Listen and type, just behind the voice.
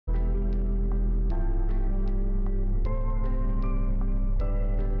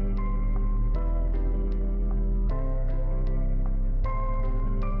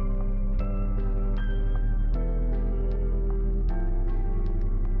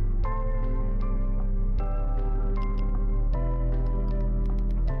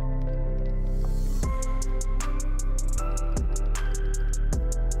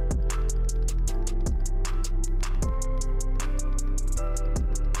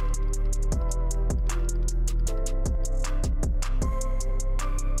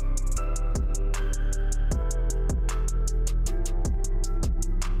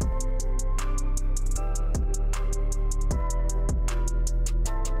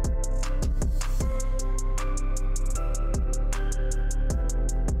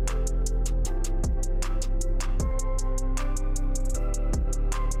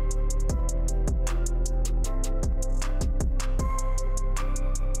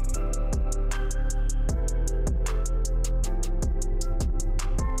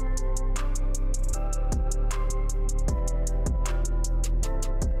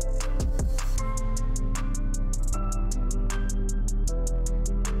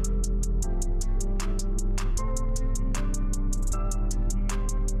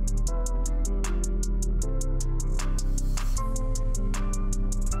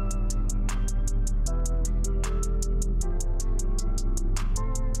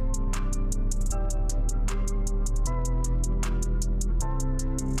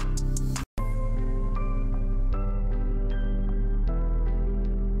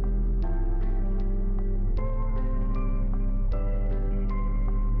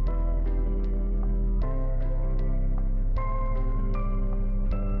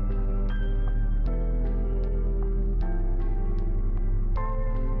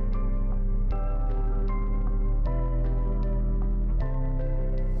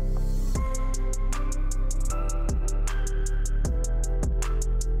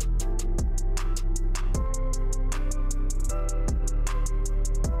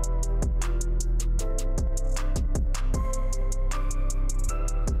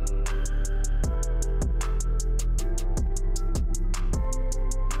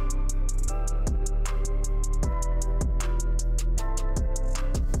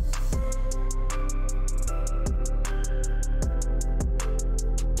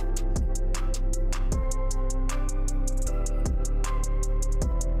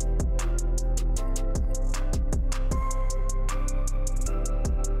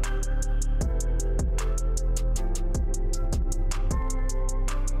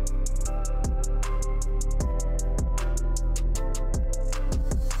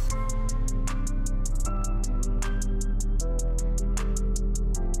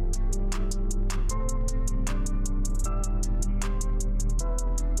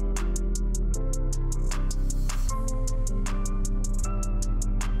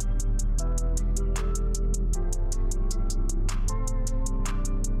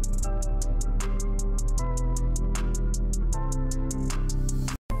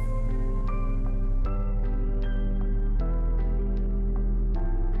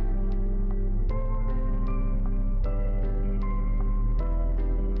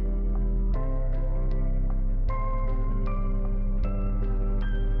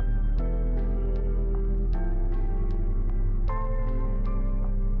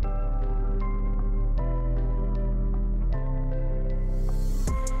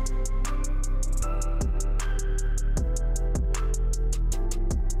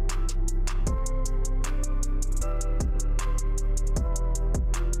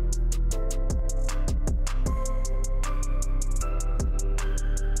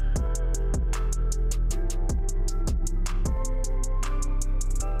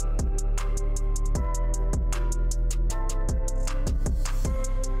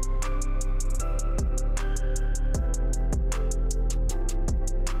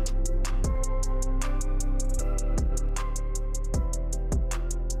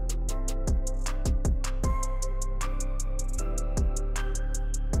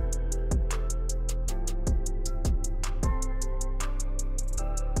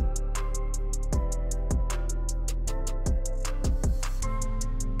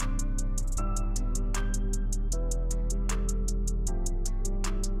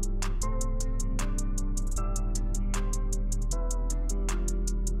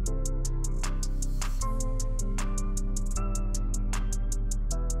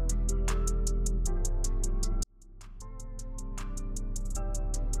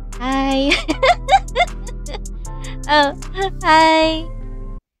Hi. Oh, hi.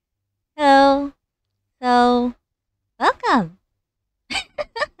 Hello. So, welcome.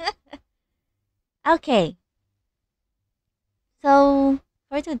 Okay. So,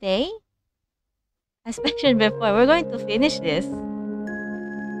 for today, as mentioned before, we're going to finish this.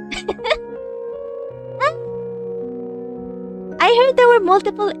 I heard there were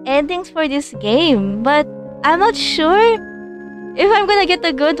multiple endings for this game, but I'm not sure if I'm gonna get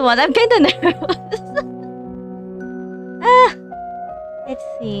a good one. I'm kinda nervous. ah, let's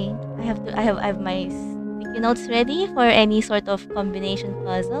see. I have my sticky notes ready for any sort of combination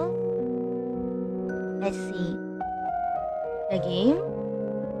puzzle. Let's see. The game.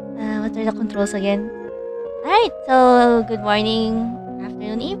 What are the controls again? Alright, so good morning,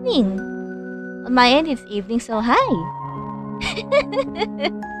 afternoon, evening. On my end, it's evening, so hi.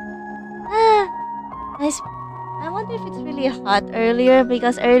 ah, nice. I wonder if it's really hot earlier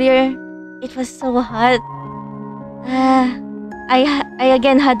because earlier it was so hot. Ah, I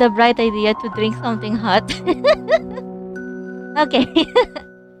again had the bright idea to drink something hot. Okay.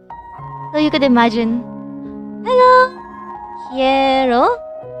 So you could imagine. Hello, Kiero.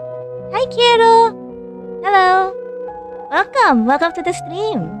 Hi, Kiero. Hello. Welcome to the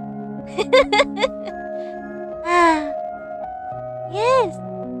stream. ah, yes.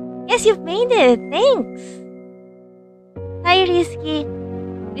 Yes, you've made it. Thanks. Hi, Risky.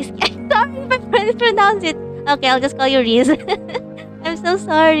 Risky. I'm sorry if I mispronounced it. Okay, I'll just call you Riz. I'm so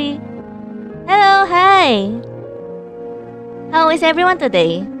sorry. Hello, hi. How is everyone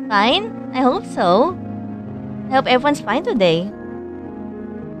today? Fine? I hope so. I hope everyone's fine today.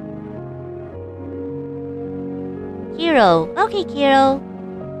 Kiro. Okay, Kiro.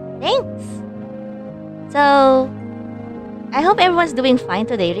 Thanks. So, I hope everyone's doing fine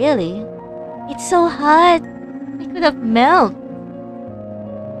today, really. It's so hot. I could have melted.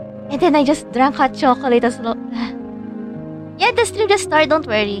 And then I just drank hot chocolate as well. Yeah, the stream just started. Don't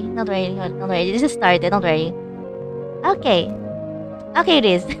worry. Don't worry. This just started. Don't worry. Okay. Okay, it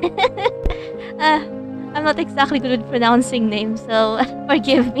is. I'm not exactly good at pronouncing names, so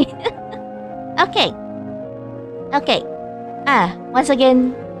forgive me. Okay. Okay. Once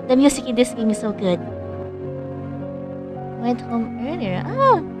again, the music in this game is so good. Went home earlier.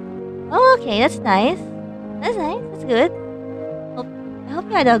 Oh, okay. That's nice. That's nice. That's good. I hope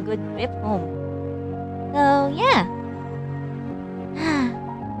you had a good trip home. So, yeah.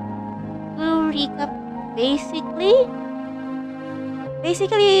 To recap,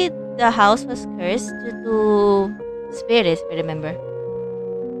 basically, the house was cursed due to spirits, if you remember.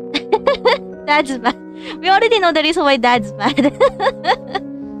 Dad's mad. We already know the reason why Dad's mad.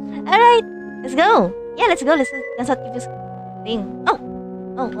 Alright, let's go. Yeah, let's go. Let's not keep this thing.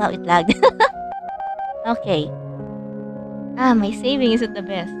 Oh, wow, it lagged. Okay. My saving isn't the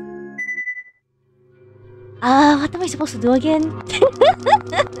best. What am I supposed to do again?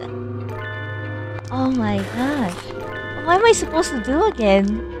 Oh my gosh. What am I supposed to do again?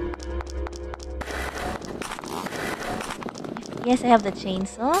 Yes, I have the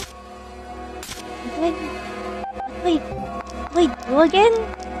chainsaw. What do I do again?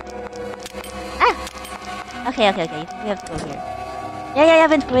 Okay. We have to go here. Yeah, I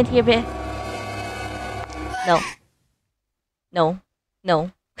haven't went here, but... No. No. No.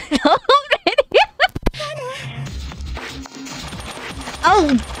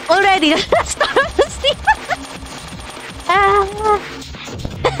 Oh, already. Start the steam.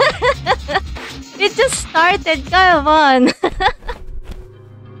 It just started. Come on.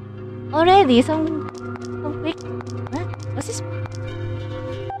 Already, some quick. What? What's this?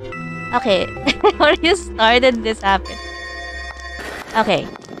 Okay, already started. This happened. Okay.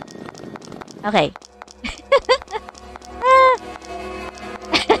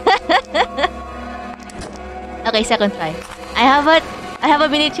 Okay, second try. I have a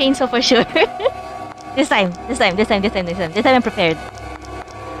mini chainsaw for sure. This time I'm prepared.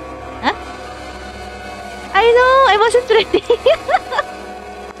 Huh? I know, I wasn't ready.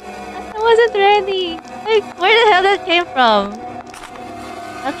 I wasn't ready. Like, where the hell that came from?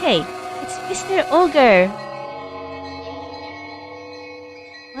 Okay, it's Mr. Ogre.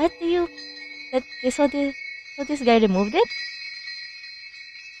 What do you... So this guy removed it?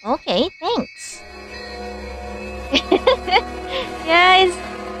 Okay, thanks. Yeah, it's...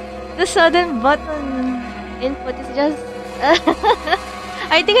 The sudden button input is just...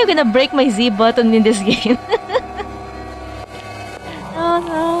 I think I'm gonna break my Z button in this game. Oh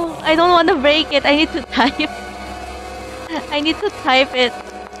no, I don't want to break it. I need to type. I need to type it.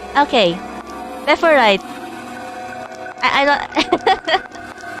 Okay, left or right? I don't...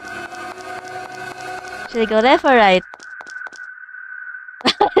 Should I go left or right?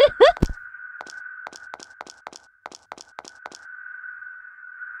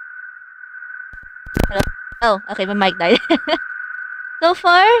 Oh, okay, my mic died. So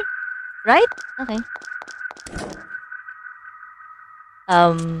far, right? Okay.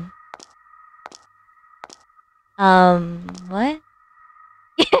 Um, what?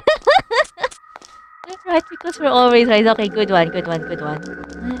 Right, because we're always right. Okay, good one, good one, good one.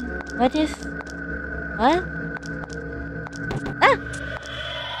 What is... What? Ah!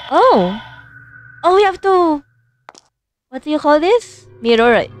 Oh! Oh, we have to... What do you call this?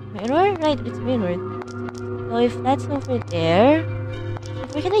 Mirror, right? Mirror? Right, it's mirrored. So if that's over there...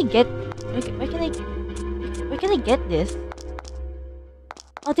 Where can I get... Where can I... Where can I get this?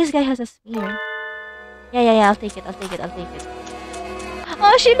 Oh, this guy has a spear. Yeah, I'll take it, I'll take it, I'll take it.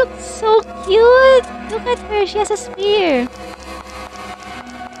 Oh, she looks so cute! Look at her, she has a spear.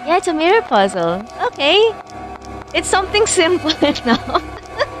 Yeah, it's a mirror puzzle. Okay. It's something simple now.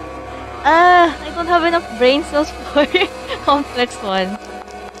 I don't have enough brain cells for complex ones.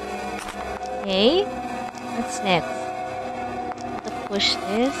 Okay. What's next? Have to push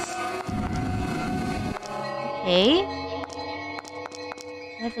this. Okay.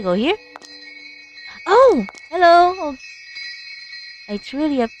 I have to go here? Oh! Hello! Oh. I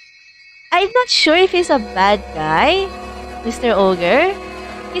truly... I'm not sure if he's a bad guy, Mr. Ogre.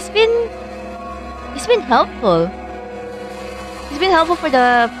 He's been helpful. He's been helpful for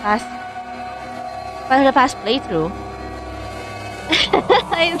the past playthrough.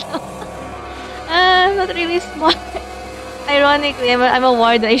 I know. Not really smart. Ironically, I'm a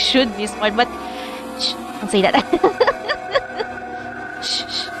warden. I should be smart, but shh, don't say that.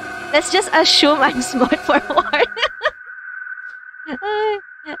 Shh. Let's just assume I'm smart for a warden.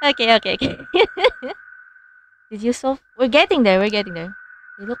 Okay. Did you solve? We're getting there. They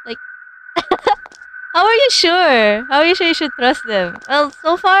look like... How are you sure? How are you sure you should trust them? Well,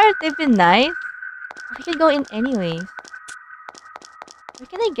 so far, they've been nice. We can go in anyways. Where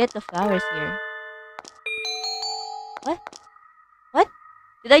can I get the flowers here? What?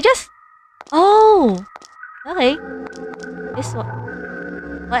 Did I just... Oh! Okay. This one...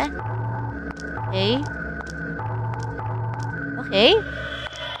 What? Okay.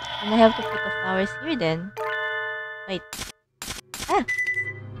 And I have to put the flowers here then. Wait. Ah!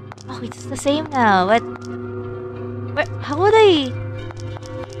 Oh, it's the same now. What? Where? How would I?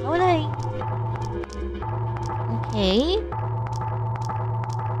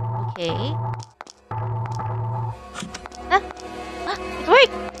 Okay. It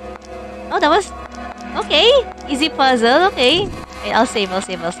worked! Oh, that was... Okay. Easy puzzle. Okay. Wait, I'll save. That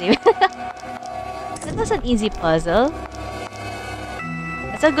was an easy puzzle.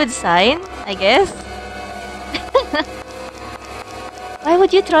 That's a good sign, I guess. Why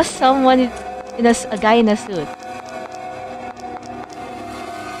would you trust someone in a guy in a suit?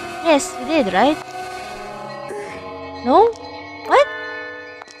 Yes, you did, right? No? What?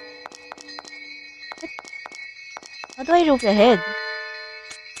 How do I remove the head?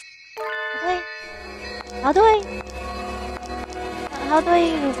 How do I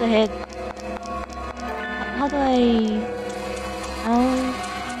remove the head? How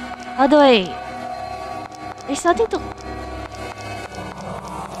do I... There's nothing to...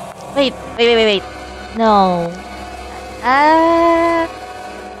 Wait. No. I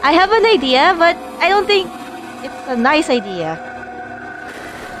have an idea, but I don't think it's a nice idea.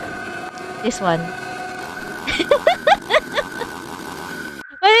 This one.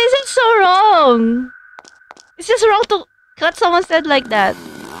 Why is it so wrong? It's just wrong to cut someone's head like that.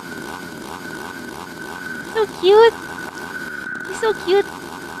 So cute. He's so cute.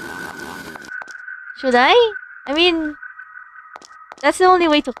 Should I? I mean, that's the only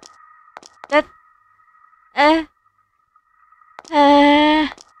way to... Okay. Ah!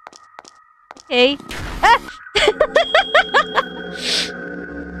 Okay.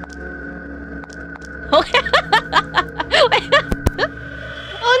 Oh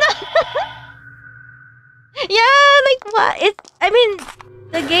no! Yeah, like what? I mean,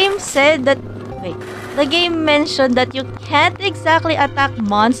 the game said that... Wait. The game mentioned that you can't exactly attack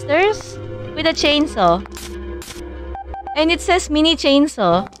monsters with a chainsaw. And it says mini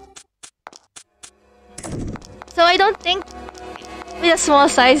chainsaw. So I don't think with a small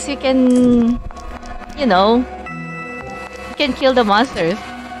size you can, you know, you can kill the monsters.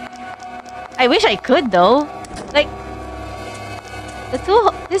 I wish I could though. Like,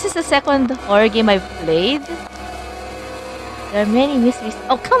 this is the second horror game I've played. There are many mysteries.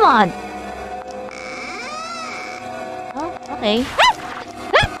 Oh, come on! Oh, okay.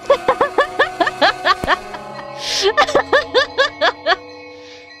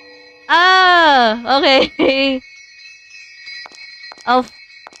 Ah, okay.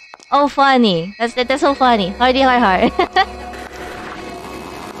 Oh, funny. That's so funny. Hardy har har.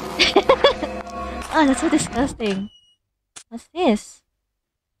 Oh, that's so disgusting. What's this?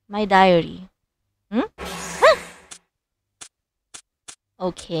 My diary. Hmm? Ah!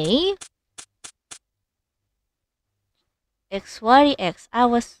 Okay. Xwari X. I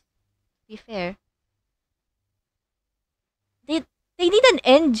was, be fair. They they need an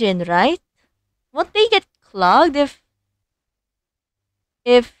engine, right? Won't they get clogged if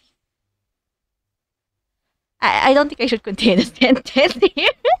I don't think I should continue the sentence here.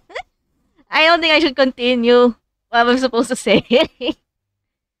 I don't think I should continue what I'm supposed to say.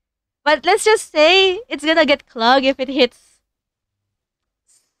 But let's just say it's gonna get clogged if it hits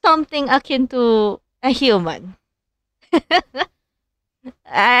something akin to a human.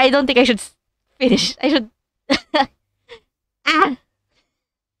 I don't think I should finish. I should. Ah.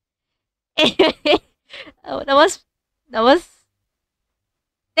 Oh, that was.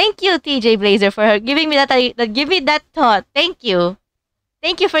 Thank you, TJ Blazer, for giving me that give me that thought. Thank you.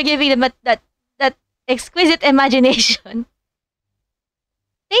 Thank you for giving them that exquisite imagination.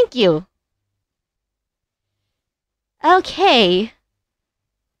 Thank you. Okay.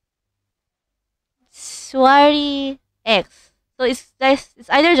 Swari X. So it's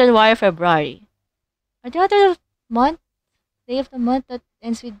either January or February. Are there other month day of the month that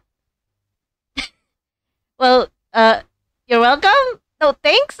ends with well, you're welcome. No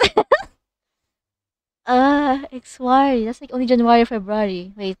thanks. Xwari. That's like only January,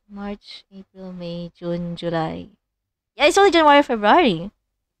 February. Wait, March, April, May, June, July. Yeah, it's only January, February.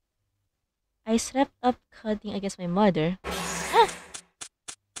 I slept up cuddling against my mother. Ah,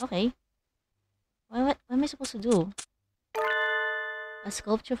 okay. What am I supposed to do? A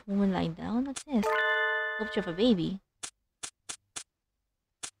sculpture of a woman lying down? What's this? Sculpture of a baby.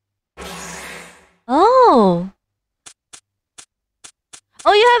 Oh!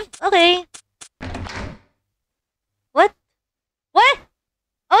 Oh, you have... Okay. What? What?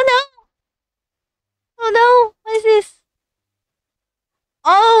 Oh no! Oh no! What is this?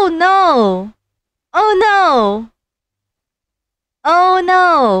 Oh no! Oh no! Oh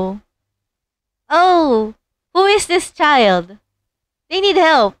no! Oh! Who is this child? They need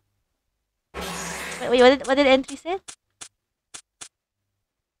help. Wait, what did entry say?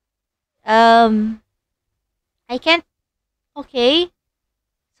 I can't. Okay.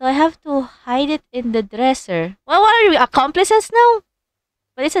 So I have to hide it in the dresser. Well, what are we, accomplices now?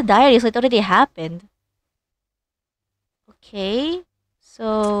 But it's a diary, so it already happened. Okay.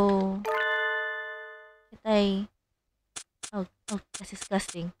 So... Did I... Oh, that's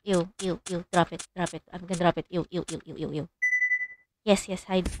disgusting. Ew, ew, ew. Drop it, drop it. I'm gonna drop it. Ew, ew, ew, ew, ew, ew. Yes, yes,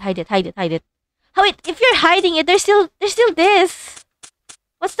 hide it, hide it, hide it. Oh wait, if you're hiding it, there's still this.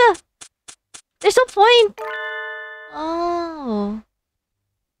 What's the... There's no point. Oh.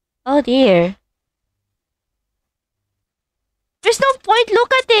 Oh dear. There's no point.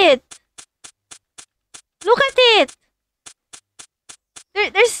 Look at it. Look at it.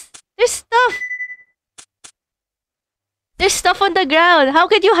 There's stuff. There's stuff on the ground. How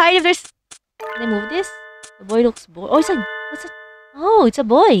could you hide if there's... Can I move this? The boy looks bored. Oh, what's a... Oh, it's a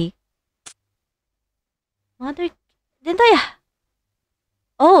boy. Mother... Didn't I...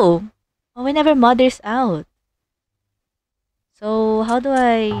 Oh. Oh, whenever mother's out. So, how do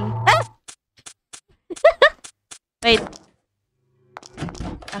I... Ah! Wait.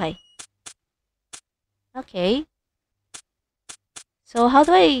 Okay. Okay. So, how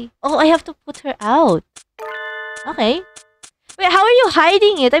do I... Oh, I have to put her out. Okay. Wait, how are you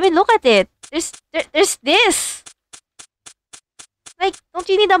hiding it? I mean, look at it. There's this. Like, don't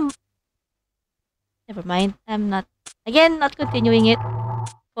you need a... Never mind. I'm not... Again, not continuing it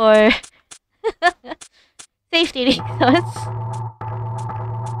for safety reasons.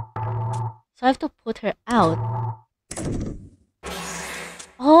 So I have to put her out.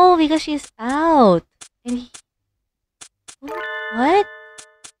 Oh, because she's out. And he... What?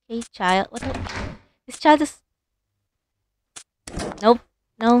 Okay, child. What the... This child is... Nope.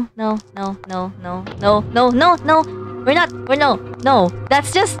 No, no, no, no, no, no, no, no, no. We're no, no.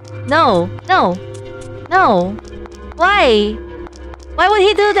 That's just... No, no, no. Why? Why would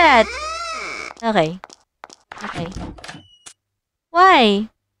he do that? Okay. Okay. Why?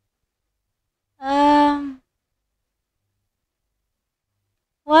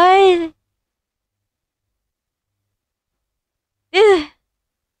 Why? This...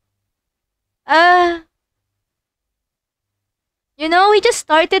 You know, we just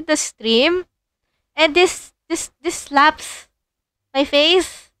started the stream, and this slaps my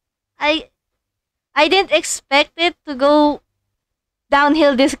face. I didn't expect it to go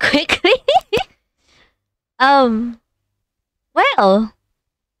downhill this quickly. um, well,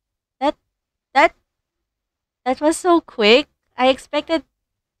 that that that was so quick. I expected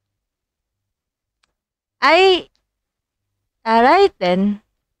I. Alright then.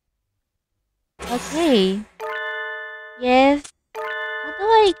 Okay. Yes. How do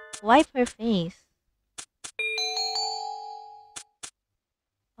I wipe her face?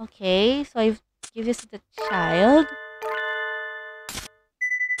 Okay, so I give this to the child.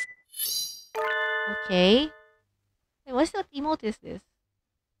 Okay. Wait, what emote is this?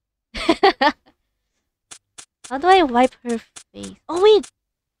 How do I wipe her face? Oh wait!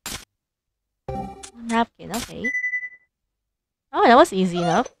 Napkin, okay. Oh, that was easy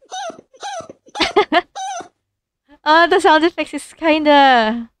enough. The sound effects is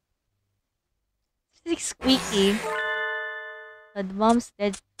kinda like squeaky. But the mom's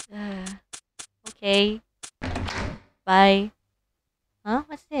dead. Okay. Bye. Huh?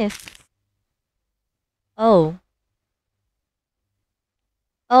 What's this? Oh.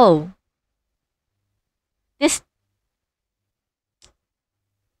 Oh. This.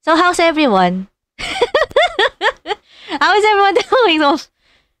 So how's everyone? How is everyone doing?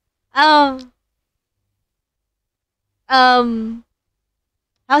 Um. Um.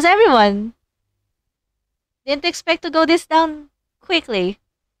 How's everyone? Didn't expect to go this down quickly.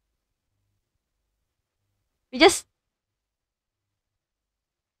 We just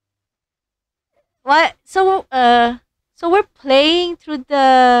what? So we're playing through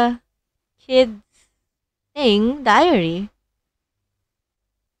the kids thing diary.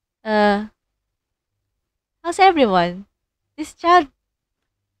 Uh, how's everyone? This child,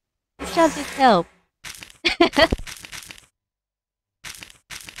 this child needs help.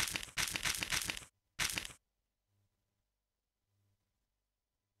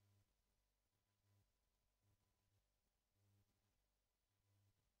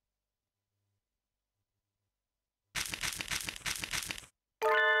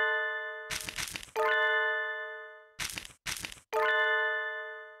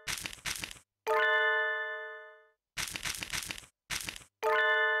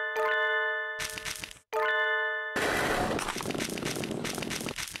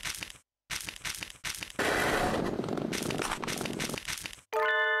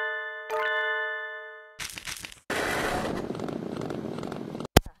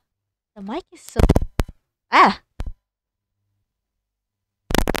 The mic is so ah.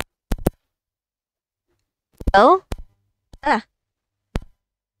 Oh ah.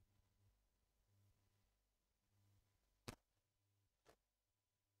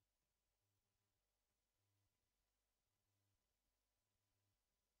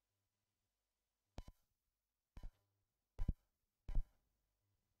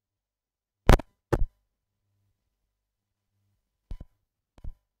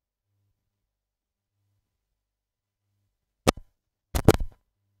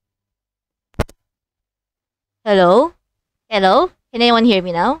 Hello, hello. Can anyone hear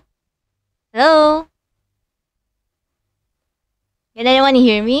me now? Hello. Can anyone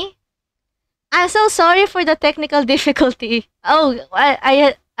hear me? I'm so sorry for the technical difficulty. Oh,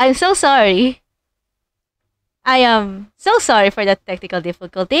 I'm so sorry. I am so sorry for the technical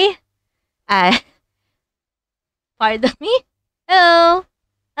difficulty. I pardon me. Hello.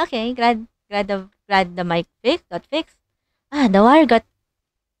 Okay, glad the mic got fixed. Ah, the wire got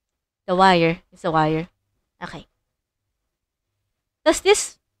the wire. It's the wire. Okay. Does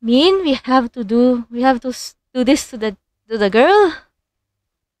this mean we have to do this to the girl?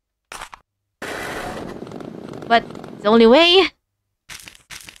 But it's the only way.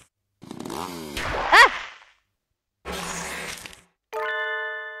 Ah!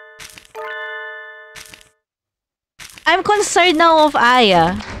 I'm concerned now of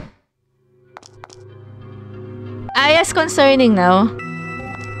Aya. Aya's concerning now.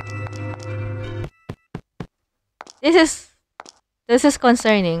 This is this is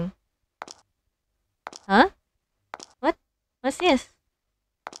concerning. Huh? What? What's this?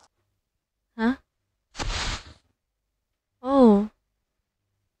 Huh? Oh.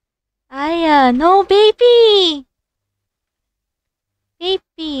 Aya, no baby.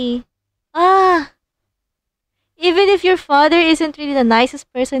 Baby. Ah. Even if your father isn't really the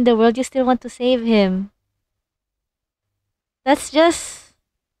nicest person in the world, you still want to save him. That's just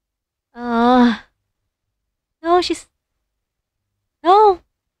no, she's no.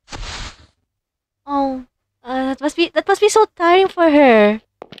 Oh. That must be so tiring for her.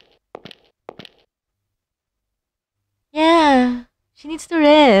 Yeah. She needs to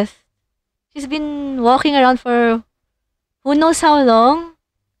rest. She's been walking around for who knows how long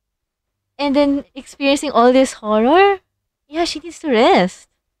and then experiencing all this horror. Yeah, she needs to rest.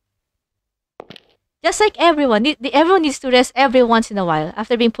 Just like everyone, everyone needs to rest every once in a while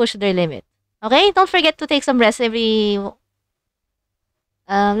after being pushed to their limit. Okay? Don't forget to take some rest every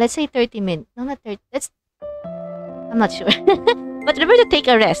let's say 30 minutes. No, not 30. Let's I'm not sure. But remember to take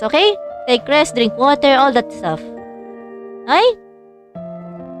a rest, okay? Take rest, drink water, all that stuff. Right?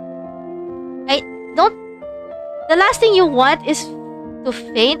 I don't. The last thing you want is to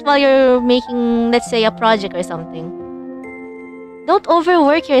faint while you're making, let's say, a project or something. Don't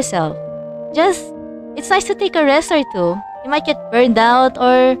overwork yourself. Just, it's nice to take a rest or two. You might get burned out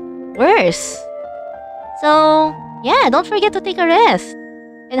or worse. So, yeah, don't forget to take a rest.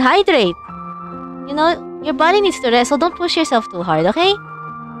 And hydrate. You know, your body needs to rest, so don't push yourself too hard, okay?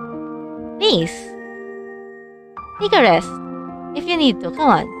 Please. Take a rest. If you need to, come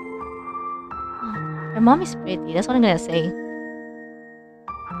on. Her mom is pretty, that's what I'm gonna say.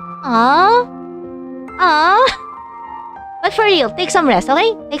 Aww. Aww. But for real, take some rest,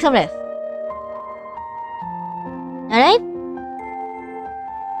 okay? Take some rest. Alright?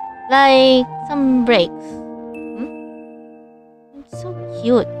 Like, some breaks. So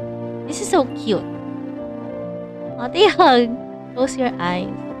cute. This is so cute. Oh, they hug. Close your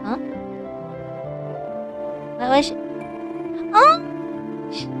eyes. Huh? What was she? Oh!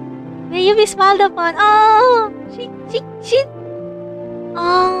 May you be smiled upon. Oh! She.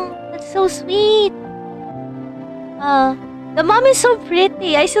 Oh, that's so sweet. The mom is so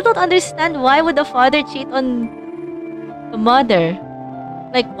pretty. I still don't understand why would the father cheat on the mother.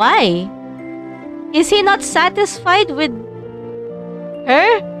 Like, why? Is he not satisfied with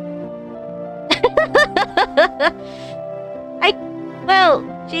her? Well,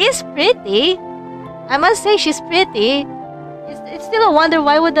 she is pretty. I must say she's pretty. It's still a wonder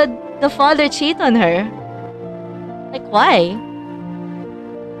why would the father cheat on her. Like, why?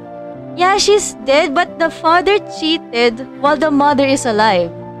 Yeah, she's dead, but the father cheated while the mother is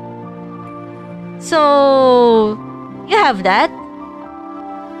alive. So, you have that.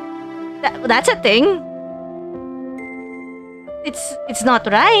 That's a thing. It's not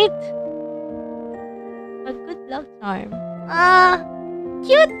right. A good luck charm.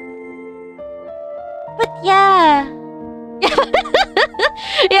 Cute. But yeah.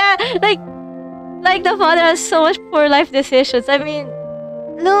 Yeah, like the father has so much poor life decisions. I mean,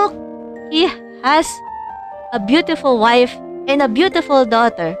 look, he has a beautiful wife and a beautiful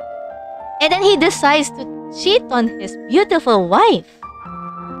daughter. And then he decides to cheat on his beautiful wife.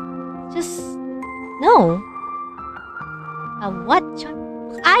 Just no. What?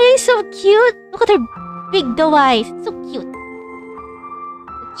 Aya is so cute. Look at her big doe eyes. It's so cute.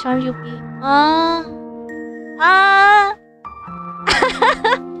 The Charyuki.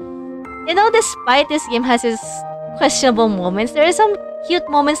 You know, despite this game has its questionable moments, there are some cute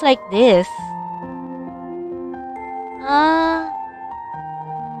moments like this.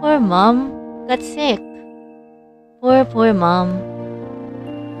 Poor mom got sick. Poor mom.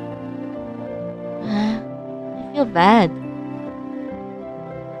 I feel bad.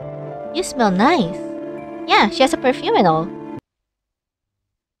 You smell nice. Yeah, she has a perfume and all.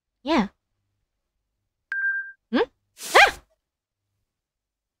 Yeah. Ah!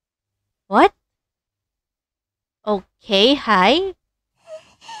 What? Okay, hi.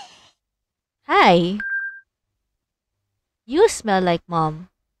 Hi. You smell like mom.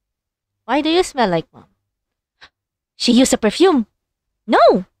 Why do you smell like mom? She used a perfume.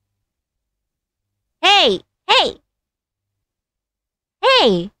 No! Hey!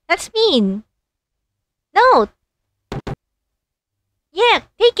 Hey! That's mean. No! Yeah,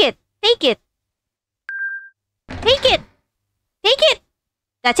 take it! Take it!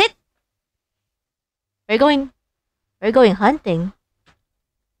 That's it! We're going hunting.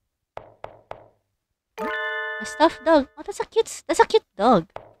 A stuffed dog. Oh, that's a cute dog.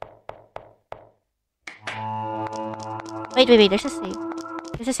 Wait, there's a save.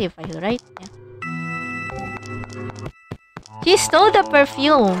 There's a save file, right? Yeah. She stole the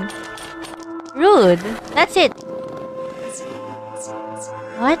perfume. Rude. That's it.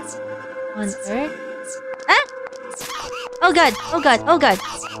 What on earth? Ah! Oh god. Oh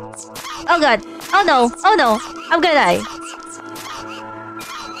no. I'm gonna die.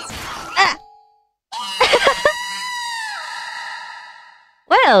 Ah!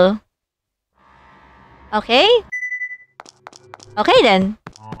 Well. Okay. Okay then.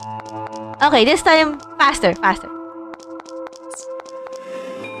 Okay, this time faster. Faster.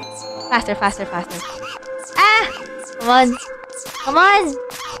 Ah! Come on.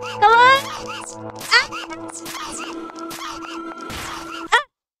 Ah!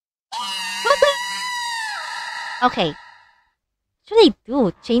 Okay. What should I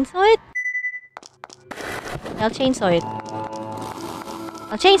do? Chainsaw it? I'll chainsaw it.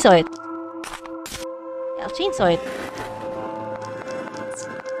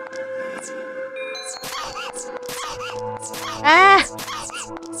 Ah!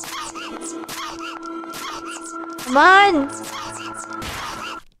 Come on!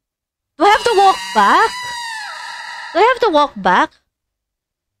 Do I have to walk back? Do I have to walk back?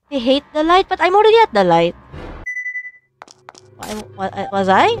 I hate the light, but I'm already at the light. Was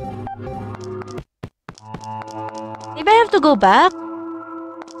I? Maybe I have to go back?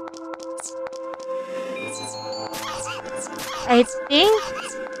 I think...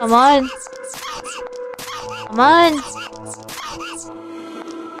 Come on. Come on.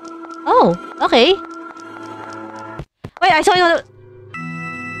 Oh, okay. Wait, I saw you on the...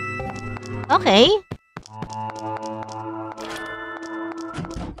 Okay.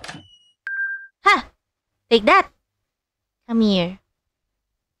 Ha! Take that! Come here.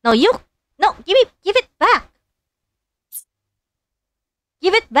 No, you! No, give it back!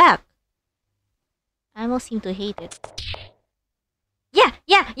 Give it back! I almost seem to hate it. Yeah!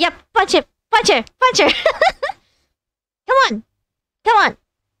 Punch it! Punch her! Punch her! Come on! Come on!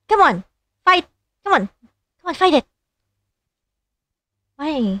 Come on! Fight! Come on! Come on, fight it!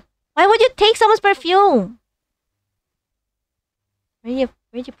 Why? Why would you take someone's perfume? Where'd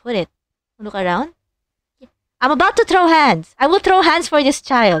you put it? Look around? I'm about to throw hands. I will throw hands for this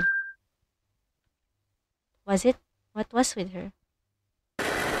child. Was it? What was with her?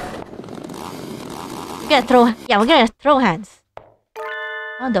 We're gonna throw hands.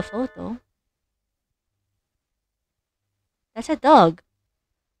 Found the photo. That's a dog.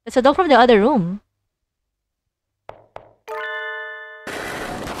 That's a dog from the other room.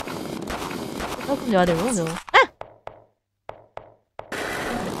 It's a dog from the other room though. Ah!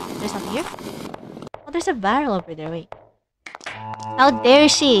 There's something here? Oh, there's a barrel over there. Wait. How dare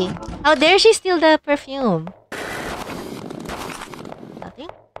she? How dare she steal the perfume? Nothing?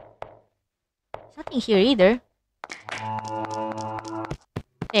 There's nothing here either.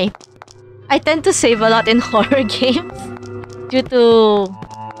 Hey. I tend to save a lot in horror games. Due to...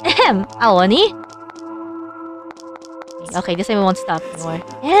 Awani? Okay, this time we won't stop anymore.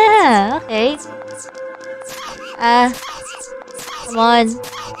 Yeah, okay. Come on.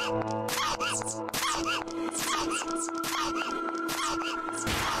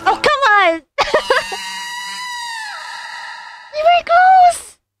 Oh, come on! We were close!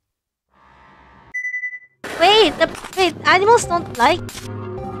 Wait, animals don't like...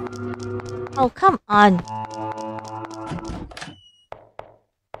 Oh, come on.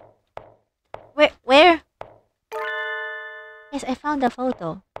 Where? Yes, I found the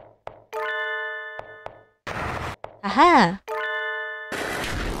photo. Aha!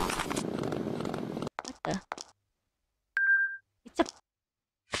 What the? It's a...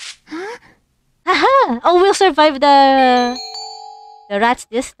 Huh? Aha! Oh, we'll survive the rats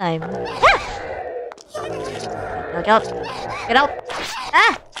this time. Ah! Get out! Get out!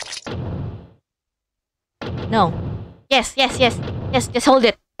 Ah! No. Yes, just hold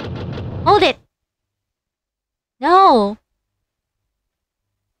it. Hold it! No!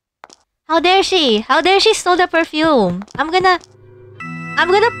 How dare she? How dare she stole the perfume? I'm gonna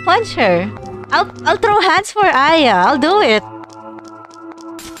punch her. I'll throw hands for Aya. I'll do it.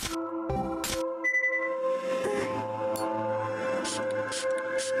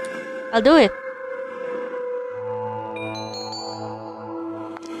 I'll do it.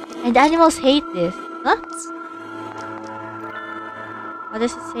 And animals hate this. Huh? What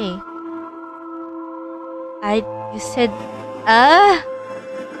does it say? You said,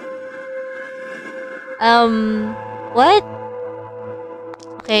 what?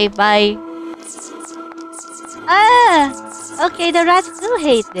 Okay, bye. Okay, the rats do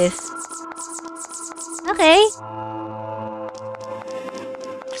hate this. Okay.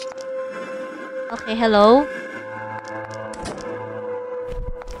 Okay, hello?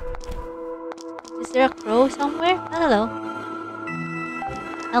 Is there a crow somewhere? Oh, hello.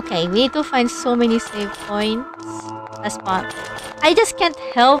 Okay, we need to find so many save points as possible. I just can't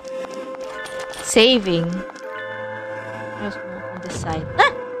help saving. There's one on this side.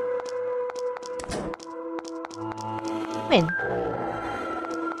 Ah! When?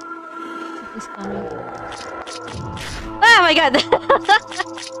 Something's coming. Oh my god!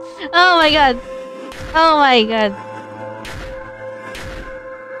 Oh my god! Oh my god!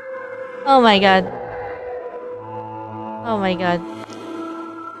 Oh my god! Oh my god!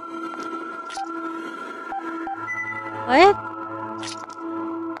 What?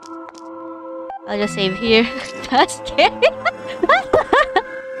 I'll just save here. That's scary.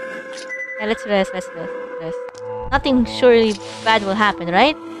 Yeah, let's rest. Nothing surely bad will happen,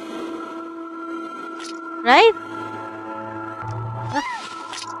 right? Right?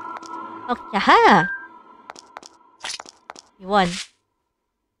 Oh, yaha! You won.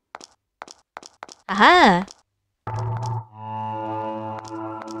 Aha!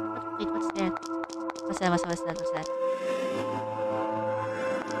 Wait, what's that? What's that?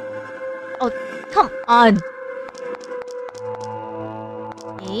 Oh, come on!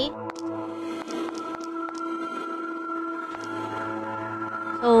 Okay.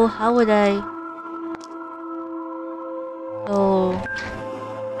 So, how would I... So...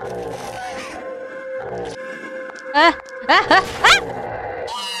 Ah! Ah! Ah! Ah!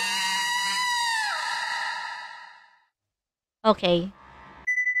 Okay.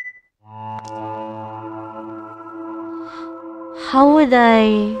 How would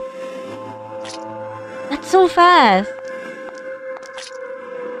I... That's so fast!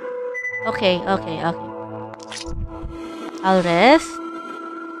 Okay. I'll rest.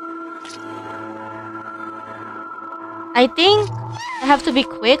 I think I have to be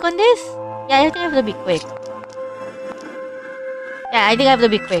quick on this? Yeah, I think I have to be quick. Yeah, I think I have to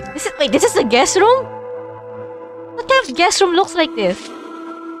be quick. Wait, this is the guest room? What kind of guest room looks like this?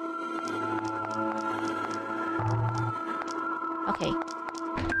 Okay.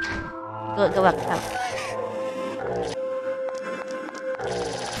 Go back out.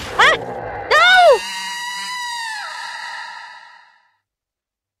 Ah! No!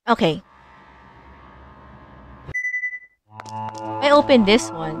 Okay. I open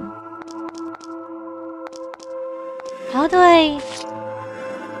this one. How do I...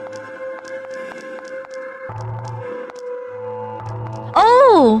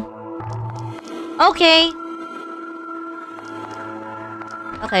 Oh! Okay.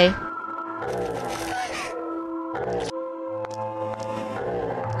 Okay.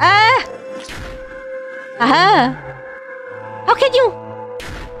 Ah! Aha! How can you?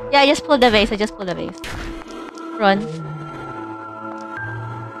 Yeah, I just pulled the vase. Run.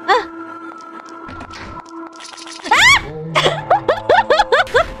 Ah!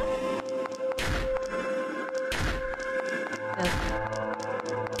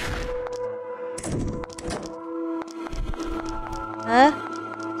 Huh?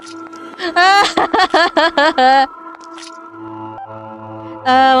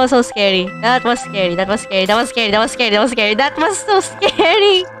 That was so scary. That was so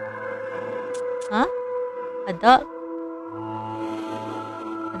scary. Huh? A dog?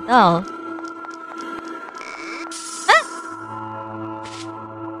 A doll? Ah!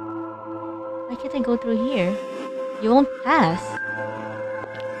 Why can't I go through here? You won't pass.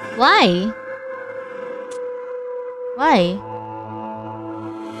 Why?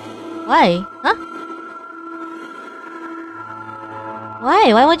 Huh?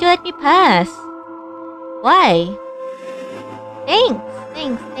 Why? Why won't you let me pass? Why?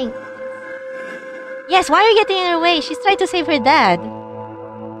 Thanks. Yes, why are you getting in her way? She's trying to save her dad.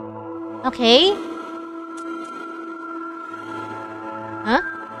 Okay. Huh?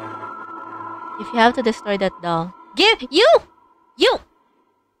 If you have to destroy that doll.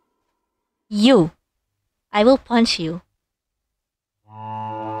 You! I will punch you.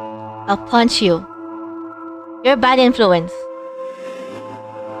 I'll punch you. You're a bad influence.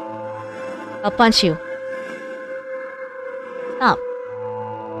 I'll punch you. Stop.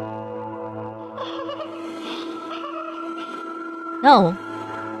 No.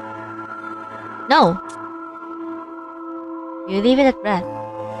 You leave it at that.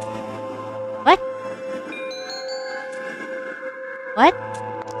 What?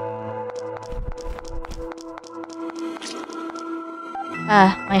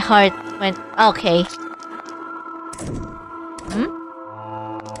 My heart went... Okay.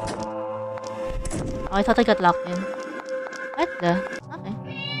 Oh, I thought I got locked in. What the? Okay.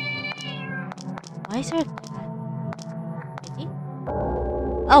 Why is there a cat? Maybe?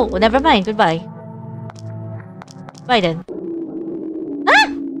 Oh, well, never mind. Goodbye. Bye then. Ah!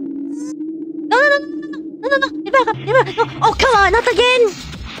 No. Get back up. No. Oh, come on. Not again.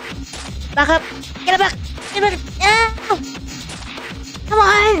 Back up. Get back. No. Come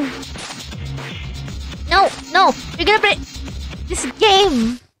on. No. You're gonna break this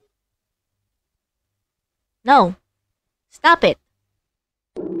game. No. Stop it.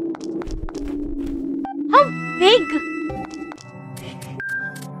 How big?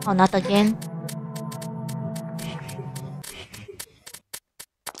 Oh, not again.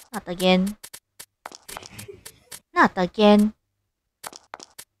 Not again. Not again.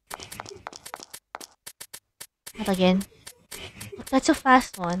 Not again. Oh, that's a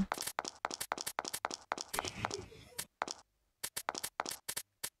fast one.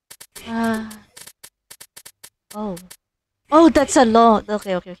 Oh. Oh, that's a lot.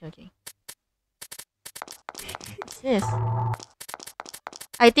 Okay. What's this?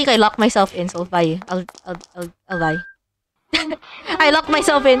 I think I locked myself in, so bye. I'll bye. I locked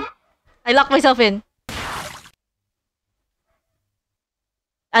myself in. I locked myself in.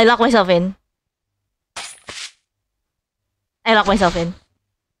 I lock myself in.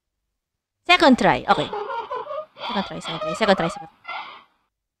 Second try. Okay. Second try.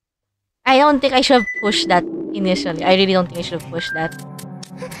 I don't think I should have pushed that initially. I really don't think I should have pushed that.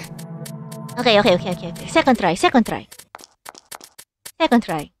 Okay. Second try.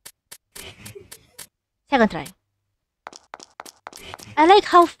 I like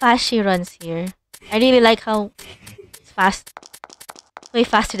how fast she runs here. I really like how it's fast. Way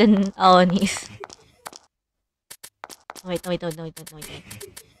faster than Aoni's. Wait.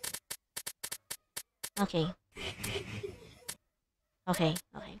 Okay.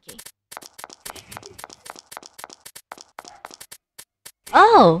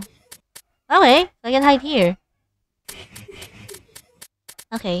 Oh! Okay, so I can hide here.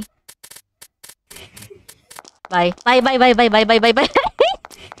 Okay. Bye.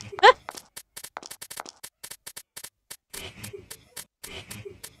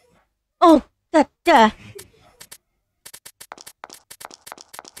 Oh, that.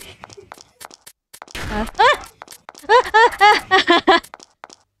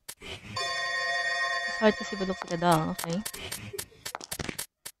 It's hard to see but looks like a dog, okay.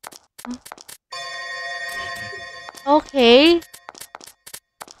 Okay.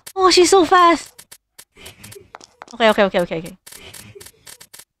 Oh, she's so fast. Okay.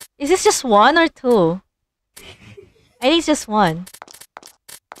 Is this just one or two? I think it's just one.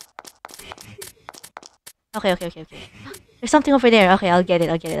 Okay. There's something over there. Okay, I'll get it.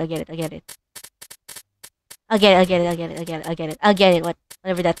 I'll get it.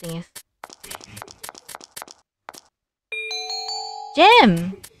 Whatever that thing is.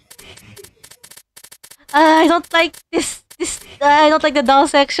 Gem! I don't like this. I don't like the doll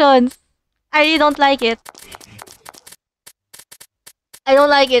sections. I really don't like it. I don't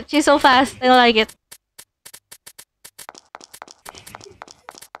like it. She's so fast. I don't like it.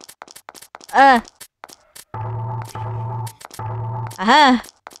 Aha!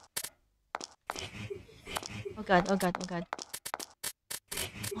 Oh god.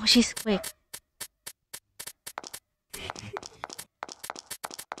 Oh, she's quick.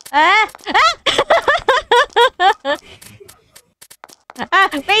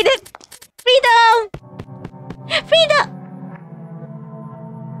 Made it! Freedom!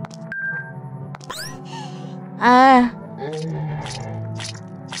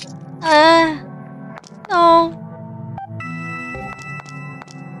 No.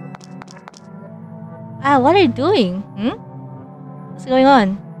 What are you doing? What's going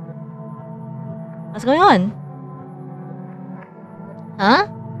on? Huh?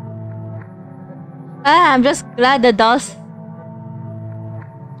 I'm just glad the dolls...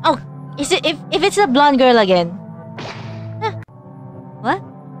 Oh, is it if it's a blonde girl again? What?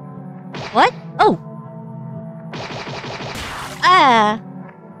 Oh!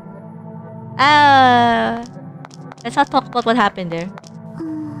 Let's not talk about what happened there.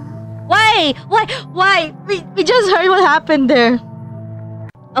 Why? We just heard what happened there.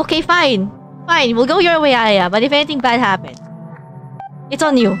 Okay, fine. We'll go your way, Aya. But if anything bad happens, it's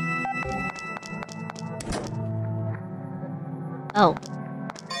on you. Oh.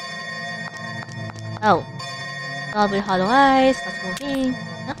 Doll with hollow eyes, not moving.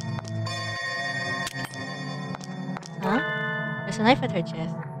 Huh? There's a knife at her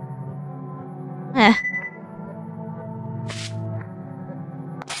chest.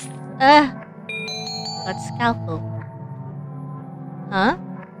 Got scalpel. Huh?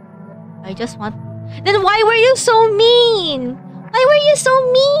 I just want... Then why were you so mean?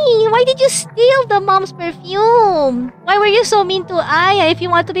 Why did you steal the mom's perfume? Why were you so mean to Aya if you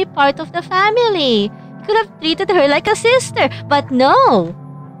want to be part of the family? You could have treated her like a sister, but no.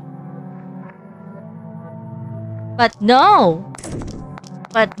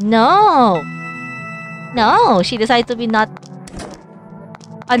 No, she decided to be not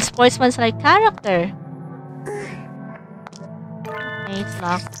unsportsmanlike character. Okay, it's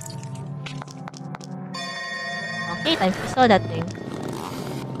locked. Okay, time to saw that thing.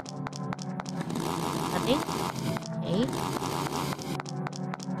 Nothing? Okay.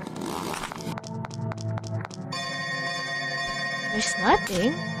 There's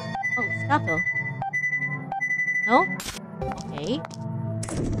nothing. Oh, scalpel. No? Okay.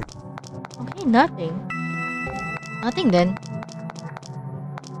 Okay, nothing. Nothing then.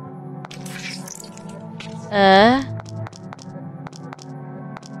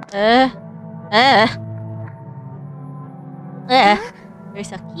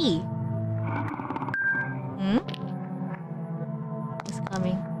 There's a key. It's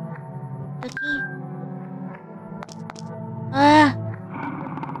coming. The key.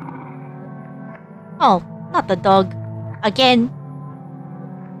 Oh, not the dog. Again.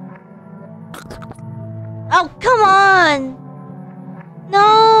 Oh, come on!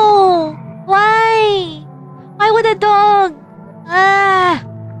 No! Why? Why would a dog? Ah!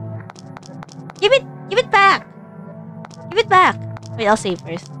 Give it back! Give it back! Wait, I'll save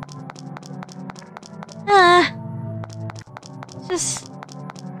first. Ah. Just...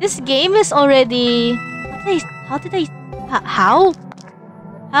 This game is already... How did I... How?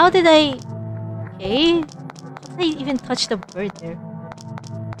 How did I... Okay. How did I even touch the bird there?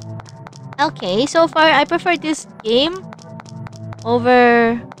 Okay, so far I prefer this game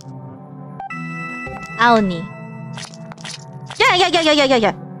over Aoni. Yeah.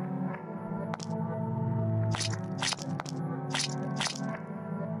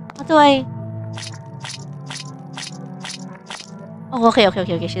 How do I... Oh,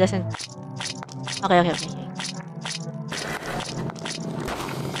 okay. She doesn't... Okay.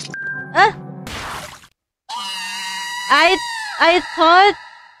 I thought...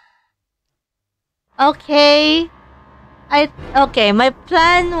 Okay. Okay, my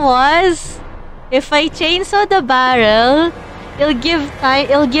plan was... If I chainsaw the barrel, it'll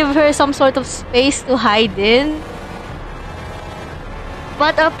give her some sort of space to hide in.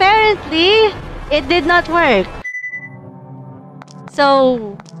 But apparently, it did not work.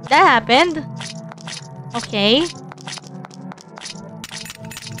 So, that happened. Okay.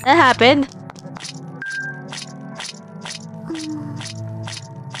 That happened.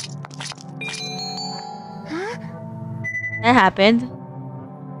 That happened.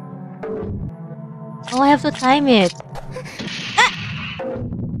 Oh, I have to time it. Ah!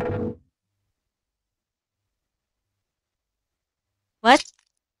 What?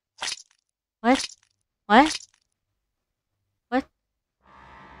 What? What? What?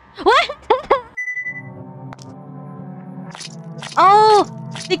 What? Oh!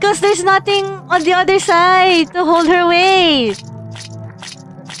 Because there's nothing on the other side to hold her weight.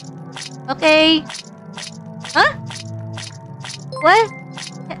 Okay. Huh? What?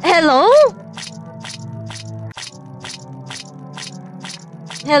 Hello?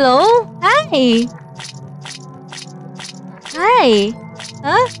 Hello? Hi. Hi.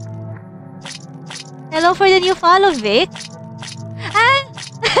 Huh? Hello for the new follow, Vic. Ah!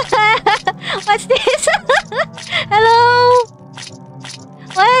 What's this? Hello?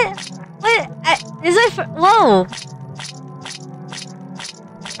 What? Is it for... Whoa.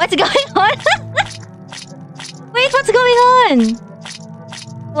 What's going on? Wait, what's going on?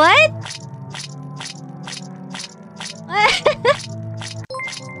 What?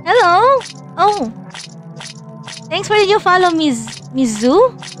 Hello? Oh. Thanks for the new follow, Mizu?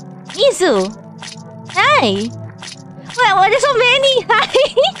 Mizu. Hi. What? There's so many. Hi.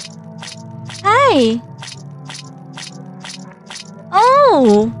 Hi.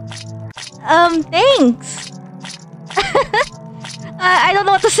 Oh. Thanks. I don't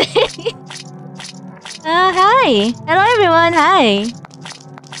know what to say. Hi. Hello, everyone. Hi.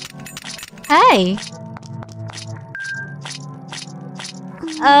 Hi.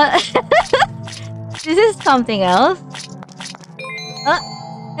 This is something else.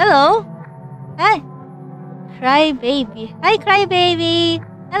 Hello. Hi. Cry baby. Hi, cry baby.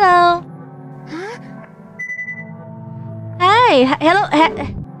 Hello. Hi. Hello.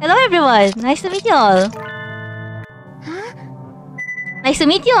 Hello, everyone. Nice to meet you all. Nice to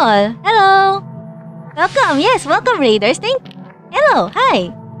meet you all. Hello. Welcome. Yes, welcome, Raiders. Hello. Hi.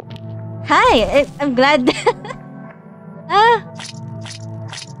 Hi. I'm glad.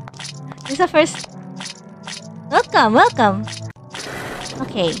 This is the first. Welcome.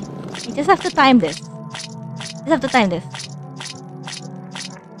 Okay. I just have to time this.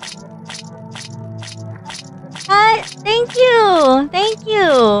 Hi. Thank you.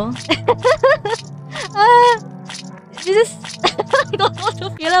 This is... I don't know how to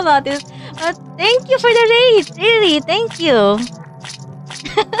feel about this. But thank you for the raid. Really, thank you.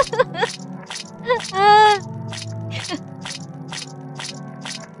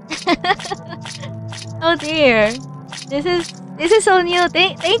 Oh dear. This is so new.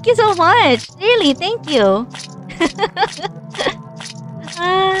 Thank you so much. Really, thank you.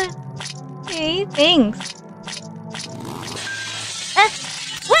 Okay, thanks.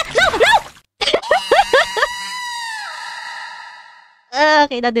 What? No!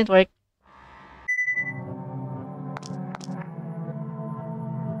 Okay, that didn't work.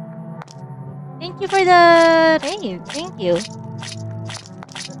 Thank you for the raid. Thank you.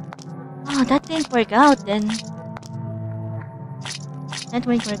 Oh, that didn't work out then. That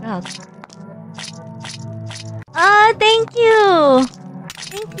won't work out. Thank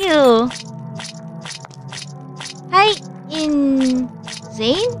you. Hi,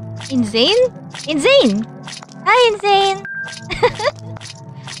 Insane. Hi, Insane.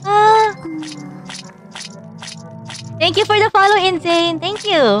 Thank you for the follow, Insane. Thank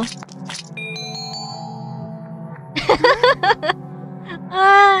you.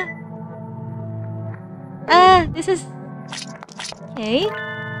 This is okay.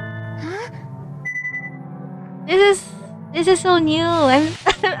 This is so new.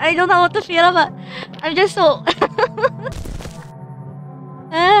 I don't know what to feel about. I'm just so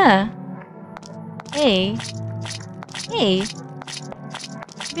Hey. Hey.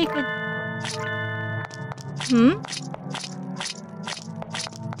 We could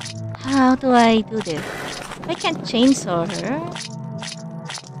How do I do this? I can't chainsaw her.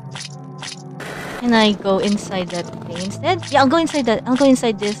 Can I go inside that thing instead? Yeah, I'll go inside that. I'll go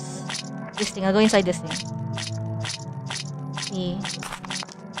inside this thing. I'll go inside this thing. See.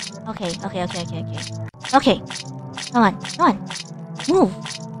 Okay. Okay. Come on. Move.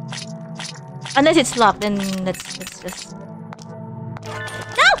 Unless it's locked, then let's just.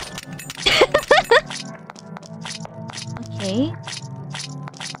 No. Okay.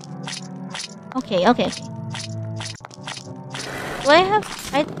 Do I have?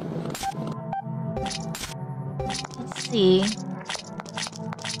 Let's see.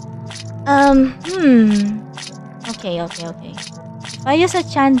 Okay. If I use a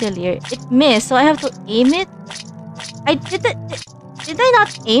chandelier, it missed, so I have to aim it. Did I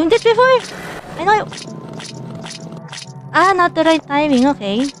not aim it before? I know. Not the right timing.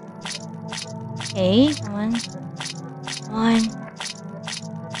 Okay. Come on.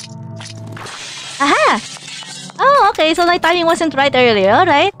 Aha! Oh, okay. So my timing wasn't right earlier. All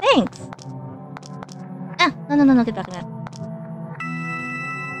right. Thanks. No. Get back.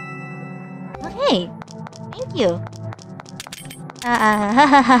 Okay. Thank you.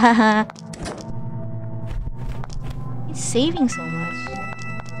 It's saving so much.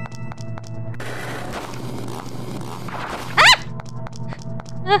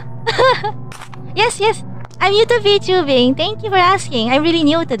 Yes. I'm new to VTubing. Thank you for asking. I'm really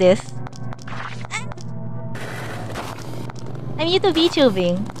new to this. I'm new to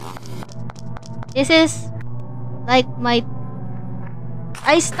VTubing. This is like my.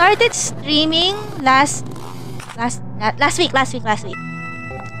 I started streaming last week.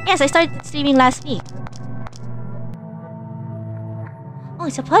 Yes, I started streaming last week. Oh,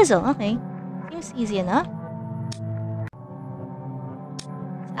 it's a puzzle. Okay, seems easy enough.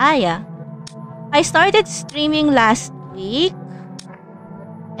 Yeah. I started streaming last week,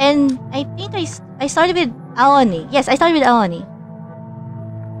 and I think I started with Aoni. Yes, I started with Aoni.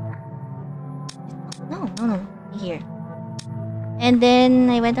 No, here. And then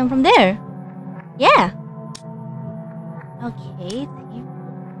I went on from there. Yeah. Okay.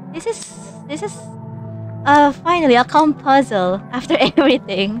 This is finally a calm puzzle after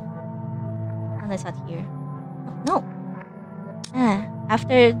everything. Oh, that's not here. No.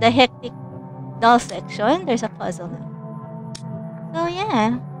 After the hectic doll section, there's a puzzle now. So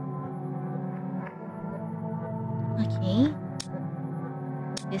yeah. Okay.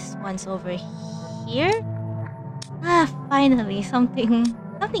 This one's over here. Finally something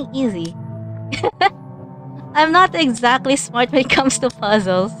easy. I'm not exactly smart when it comes to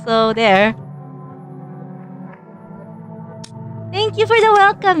puzzles, so there. Thank you for the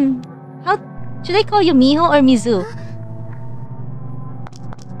welcome. How should I call you, Miho or Mizu?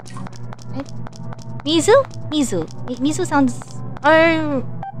 Mizu? Mizu sounds... Or...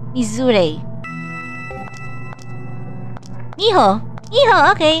 Mizure. Miho!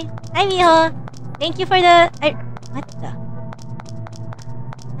 Okay. Hi, Miho. Thank you for the... What the...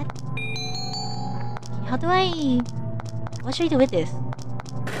 What? Okay, how do I... What should I do with this?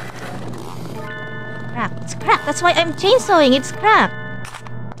 Cracked. It's cracked. That's why I'm chainsawing. It's cracked.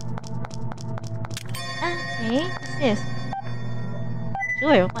 Okay. What's this?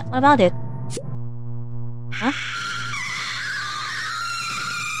 Sure. What about it? Huh?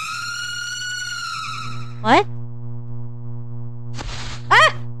 What?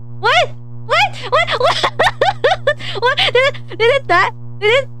 What? What? Did it die?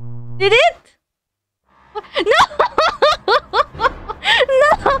 Did it? No!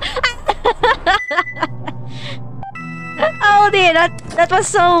 No! Oh dear, that was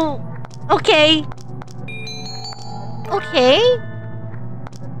so... Okay.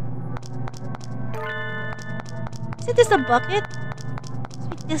 Isn't this a bucket? Let's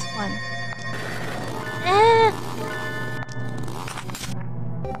pick this one.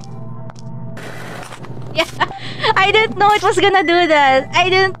 Yeah, I didn't know it was gonna do that. I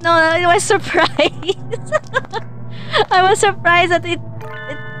didn't know. I was surprised. I was surprised that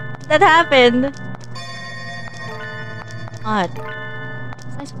that happened. Odd.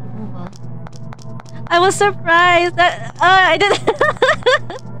 Size removal. I was surprised that I didn't.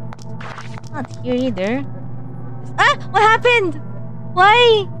 Not here either. Ah! What happened?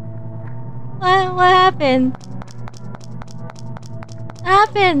 Why? What happened? What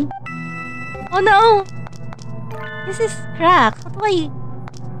happened? Oh no! This is cracked. How do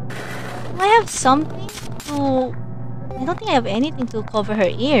I have something to... I don't think I have anything to cover her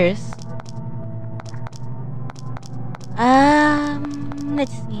ears.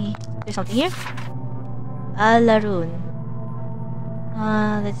 Let's see. There's something here? Laroon.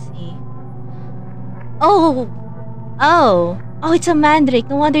 Let's see. Oh! Oh! Oh, it's a mandrake.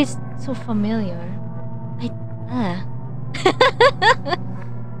 No wonder it's so familiar.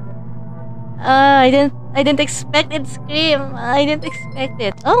 I didn't expect it, Scream. I didn't expect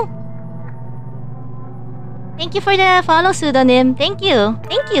it. Oh! Thank you for the follow, pseudonym. Thank you.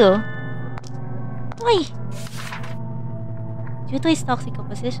 Thank you. Why? Due to his toxic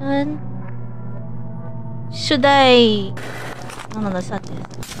opposition. Should I... No, it's not this.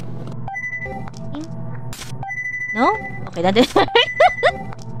 No? Okay, that didn't work.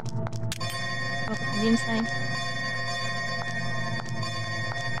 Medium size.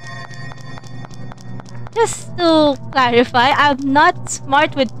 Just to clarify, I'm not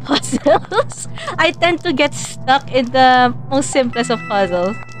smart with puzzles. I tend to get stuck in the most simplest of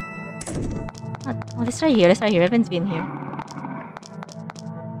puzzles. Oh, let's try here. I haven't been here.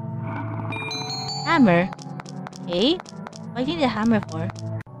 Hammer. Okay. What do you need a hammer for?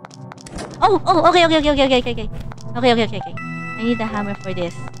 Oh, okay. Okay. I need a hammer for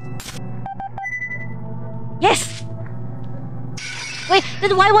this. Yes! Wait,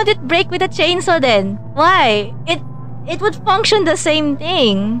 then why won't it break with a chainsaw then? Why? It would function the same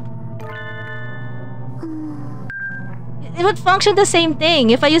thing. It would function the same thing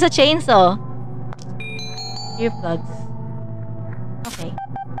if I use a chainsaw. Earplugs. Okay.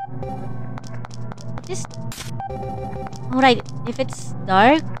 This... Alright, if it's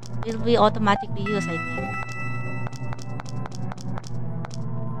dark, it'll be automatically used, I think.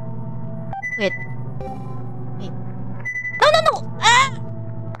 Wait. No! Ah!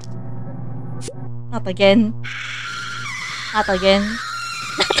 Not again.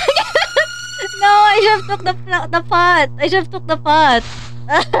 No, I should have took the pot.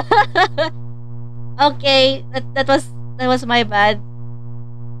 Okay, that was my bad.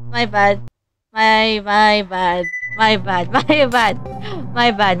 My bad.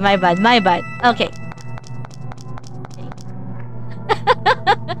 Okay.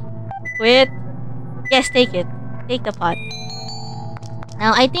 Quit. Yes, take it. Take the pot.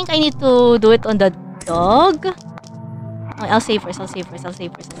 Now, I think I need to do it on the dog. Oh, I'll save first. Okay.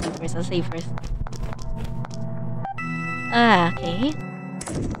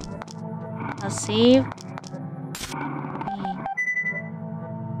 I'll save.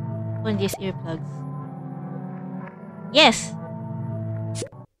 On these earplugs. Yes!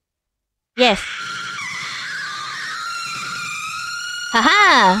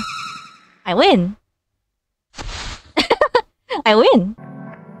 Haha! I win!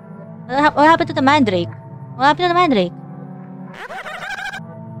 What happened to the mandrake? Won't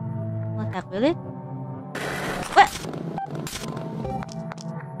attack, will it? What?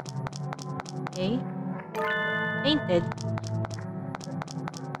 Okay. Painted.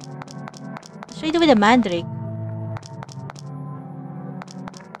 What should I do with the mandrake?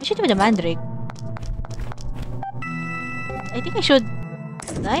 I think I should...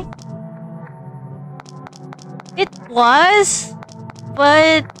 Should I? It was...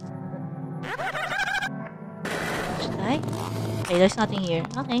 But... Should I? Okay, there's nothing here.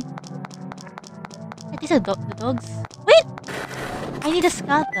 Okay. These are the dogs. Wait! I need a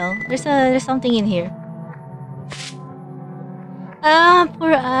scalpel. There's something in here.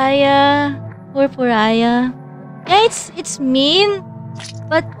 Poor Aya. Poor Aya. Yeah, it's mean.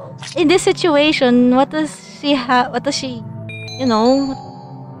 But in this situation, what does she have? What does she... You know...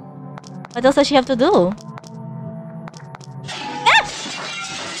 What else does she have to do? Ah!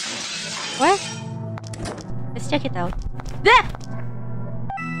 What? Let's check it out. Ah!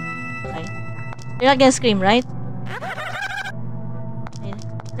 Okay. You're not gonna scream, right?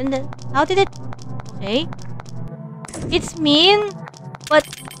 Then how did it... Okay. It's mean, but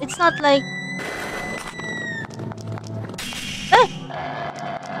it's not like...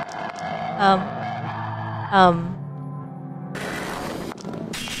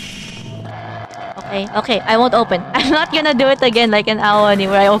 Okay, I won't open. I'm not gonna do it again like an Aoni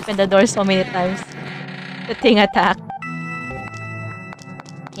where I opened the door so many times. The thing attacked.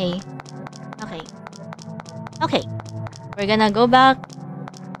 Okay. We're gonna go back.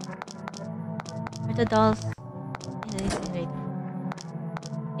 Where the dolls?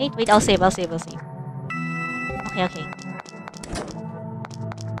 Wait, I'll save. Okay.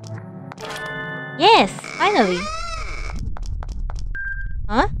 Yes, finally.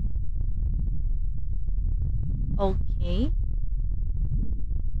 Huh? Okay.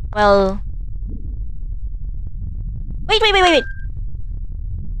 Well... Wait!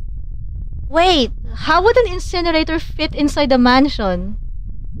 Wait, how would an incinerator fit inside the mansion?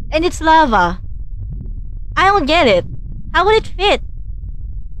 And it's lava. I don't get it. How would it fit?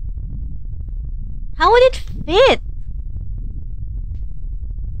 How would it fit?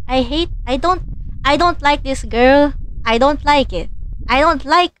 I don't like this girl. I don't like it. I don't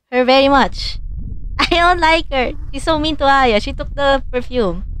like her very much. I don't like her. She's so mean to Aya. She took the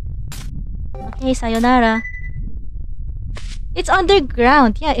perfume. Okay, sayonara. It's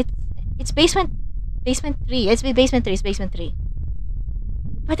underground. Yeah, it's basement 3. It's basement 3. It's basement 3.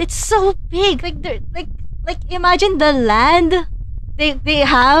 But it's so big. Like imagine the land they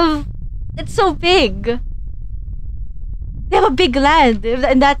have. It's so big. They have a big land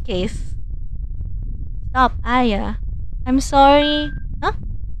in that case. Stop, Aya. I'm sorry. Huh?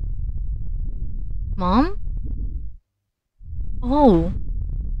 Mom? Oh.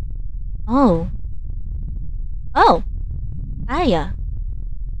 Aya.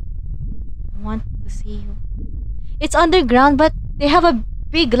 I want to see you. It's underground, but they have a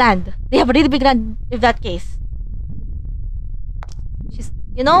big land. They have a really big land in that case.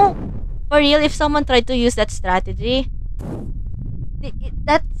 You know, for real, if someone tried to use that strategy,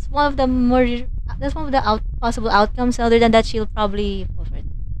 that's one of the possible outcomes. Other than that, she'll probably fall for it.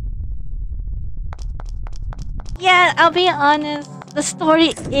 Yeah, I'll be honest. The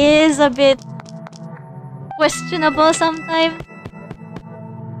story is a bit questionable sometimes.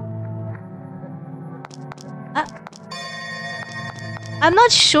 I'm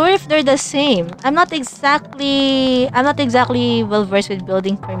not sure if they're the same. I'm not exactly well versed with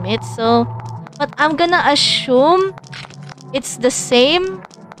building permits, so but I'm gonna assume it's the same.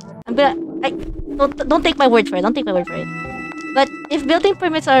 Don't take my word for it. Don't take my word for it. But if building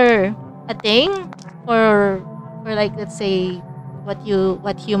permits are a thing for like, let's say what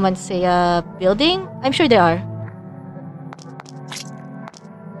humans say building, I'm sure they are.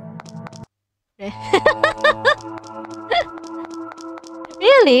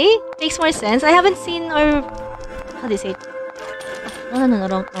 Really? Makes more sense. I haven't seen or... How do you say it? Oh, no,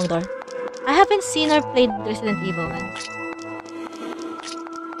 wrong door. I haven't seen or played Resident Evil, man.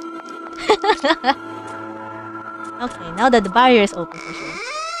 Okay, now that the barrier is open for sure.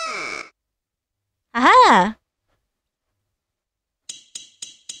 Aha!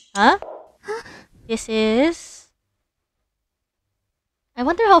 Huh? This is... I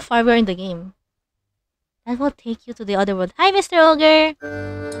wonder how far we're in the game. That will take you to the other world. Hi, Mr. Ogre!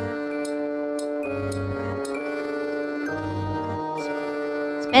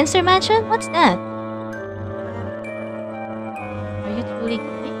 Spencer Mansion? What's that? Are you truly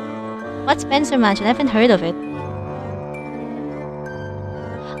kidding? What's Spencer Mansion? I haven't heard of it.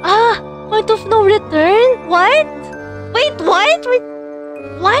 Ah! Point of no return? What? Wait, what?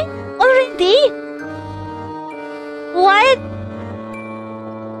 What? Already? What?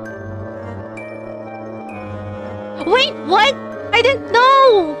 Wait, what? I didn't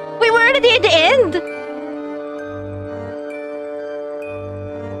know! We were already at the end!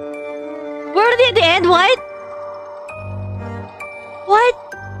 We're already at the end, what? What?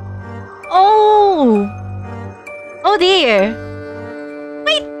 Oh! Oh dear!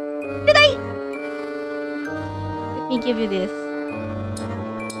 Wait! Did I... Let me give you this.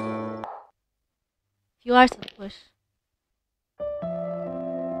 Few hours to push.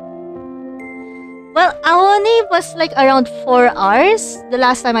 Well, Aoni was like around 4 hours the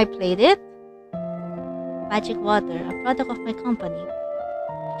last time I played it. Magic Water, a product of my company.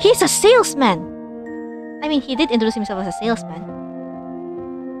 He's a salesman! I mean, he did introduce himself as a salesman.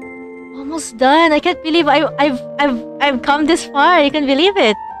 Almost done. I can't believe I've come this far. I can't believe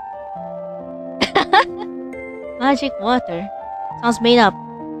it. Magic Water. Sounds made up.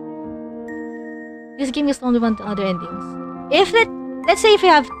 This game is only one to other endings. Let's say if you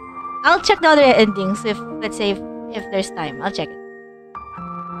have... I'll check the other endings if, let's say, if there's time. I'll check it.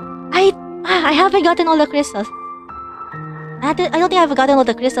 I haven't gotten all the crystals. I don't think I've gotten all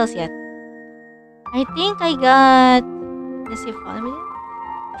the crystals yet. I think I got... Let's see, follow me.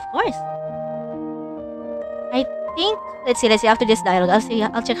 Of course. I think... Let's see, after this dialogue,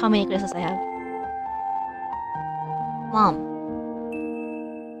 I'll check how many crystals I have. Mom.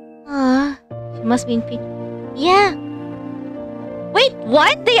 She must be in pain. Yeah. Wait,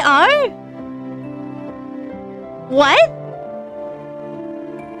 what? They are? What?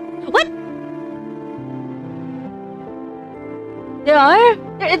 What? There are?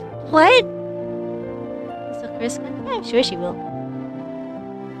 What? So Chris can... Yeah, I'm sure she will.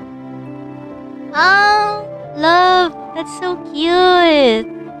 Love That's so cute.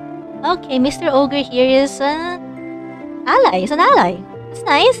 Okay, Mr. Ogre here is an ally. He's an ally. It's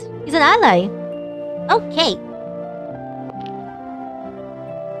nice. He's an ally. Okay.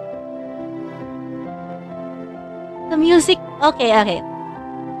 The music. Okay, okay.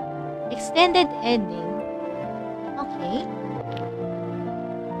 Extended ending. Okay.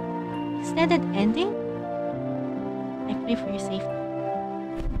 Extended ending? I pray for your safety.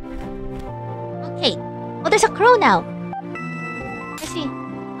 Okay. Oh, there's a crow now. I see.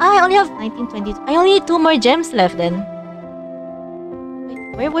 Ah, I only have 1922. I only need 2 more gems left then.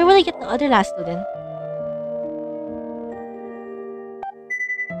 Wait, where will I get the other last two then?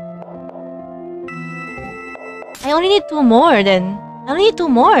 I only need 2 more then. I only need 2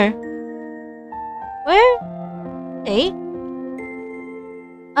 more. Where? Okay.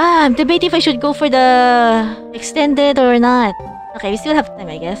 Ah, I'm debating if I should go for the extended or not. Okay, we still have time,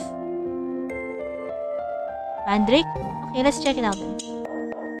 I guess. Mandrake? Okay, let's check it out then.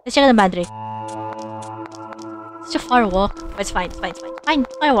 Let's check out the Mandrake. Such a far walk. Oh, it's fine, it's fine, it's fine. Fine,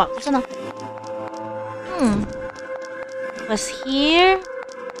 far walk. There's enough. It was here.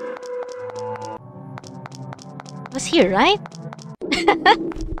 It was here, right?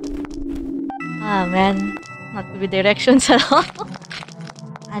 Ah, man. Not good with directions at all.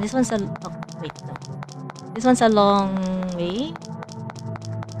 Ah, this one's a... Oh, wait, no. This one's a long way.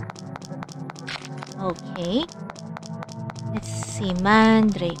 Okay. Let's see.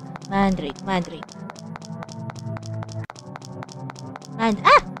 Mandrake. Mandrake. Mandrake.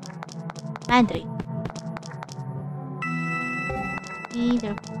 Mandrake.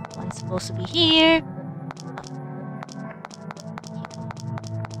 Either one's supposed to be here.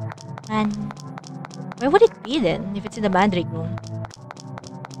 And where would it be then if it's in the Mandrake room?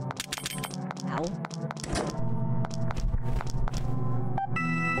 Ow.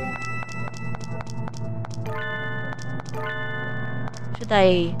 Should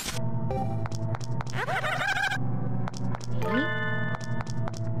I... Okay.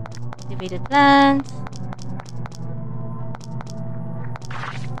 Activated plants.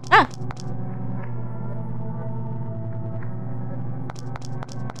 Ah!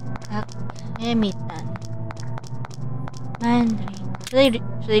 Emitan. Mandrake. Should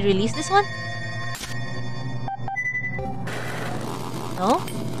I release this one? No?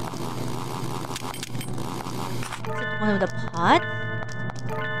 Is it one of the pots?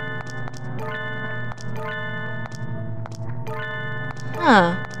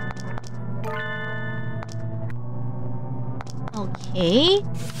 Huh. Okay.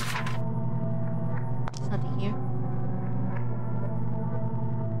 There's nothing here.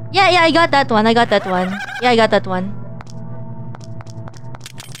 Yeah, I got that one. Yeah, I got that one.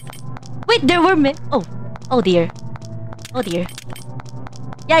 Wait, there were oh dear. Oh dear.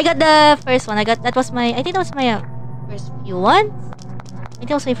 Yeah, I got the first one. I think that was my first few ones. I think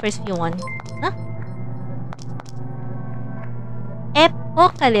that was my first few ones. Huh?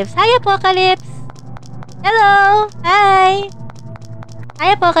 Apocalypse. Hi, Apocalypse. Hello. Hi.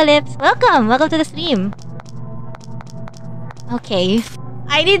 Hi, Apocalypse. Welcome to the stream. Okay.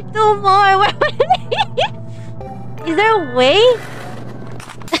 I need 2 more. Where are they? Is there a way?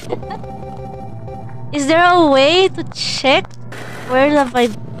 Is there a way to check where have I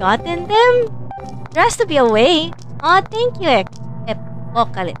gotten them? There has to be a way. Oh, thank you,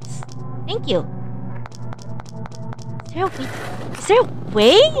 Apocalypse. Thank you. Is there a way? Is there a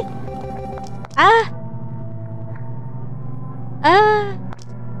way?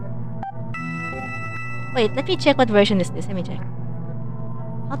 Wait, let me check what version is this. Let me check.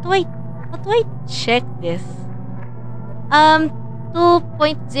 How do I check this?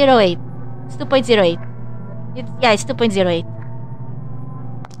 2.08. It's 2.08. It's 2.08.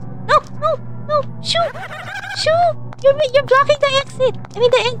 No! Shoo! You're blocking the exit. I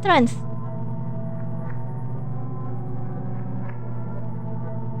mean the entrance.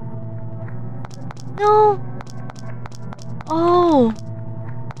 No. Oh.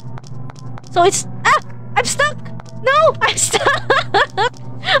 So it's I'm stuck. No, I'm stuck.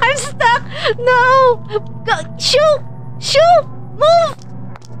 I'm stuck. No. Go, shoo. Move.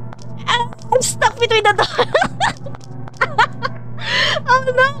 I'm stuck between the door. Oh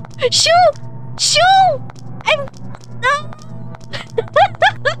no. Shoo. I'm no.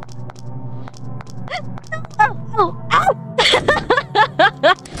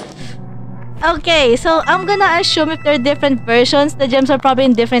 Okay, so I'm gonna assume if there are different versions, the gems are probably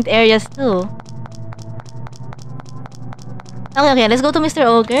in different areas too. Okay, let's go to Mr.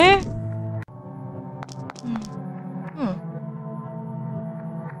 Ogre.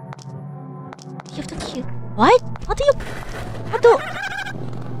 You have to kill... What? How do...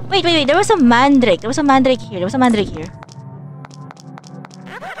 Wait, there was a Mandrake. There was a Mandrake here.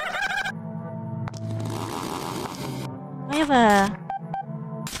 have a...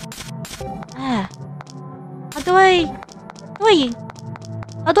 How do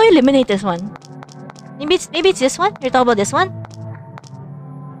I eliminate this one? Maybe it's this one? You're talking about this one?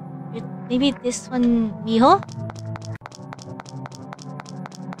 Maybe this one, Miho?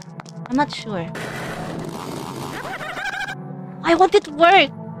 I'm not sure. I want it to work!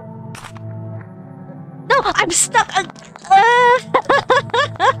 No! I'm stuck!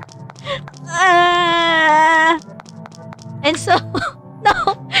 And so... No!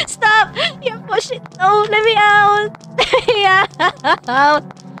 Stop! You're pushing... No! Let me out! Let me out!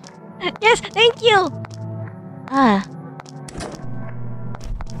 Yes! Thank you!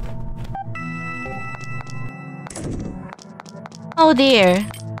 Oh dear.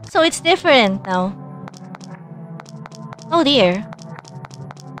 So it's different now. Oh dear.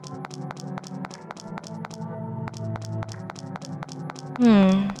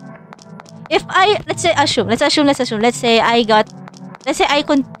 If let's say I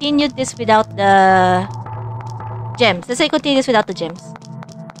continued this without the gems. Let's say I continue this without the gems.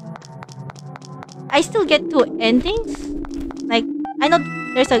 I still get 2 endings? Like, I know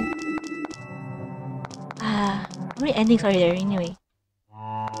there's a... how many endings are there anyway?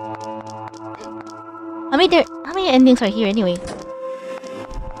 How many endings are here anyway?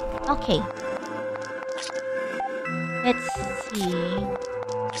 Okay. Let's see.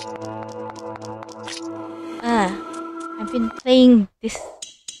 I've been playing this...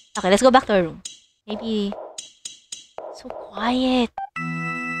 Okay, let's go back to our room. Maybe... So quiet.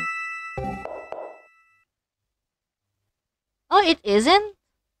 Oh, it isn't?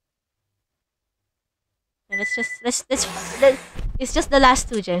 Okay, it's just the last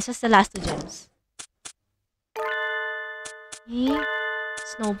 2 gems. Just the last 2 gems. Okay.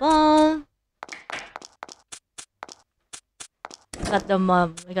 Snowball. Got the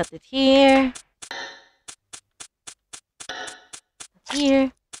mom. I got it here.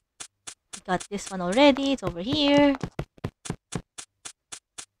 Here. We got this one already. It's over here.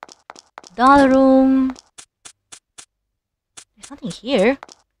 Doll room. There's nothing here.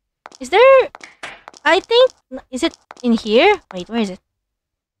 Is there... I think... Is it in here? Wait, where is it?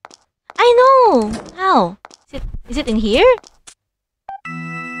 I know! How? Is it in here?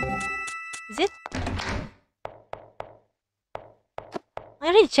 Is it? I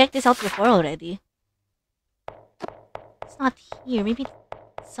already checked this out before already. It's not here. Maybe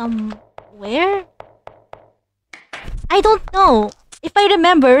somewhere? I don't know. If I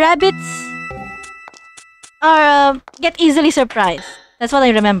remember, rabbits are get easily surprised. That's what I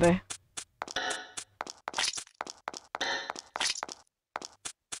remember.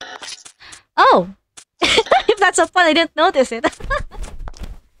 Oh! If that's so fun, I didn't notice it.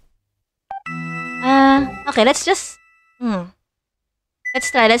 Okay, let's just... Let's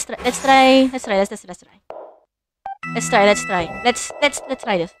try this. Let's try this.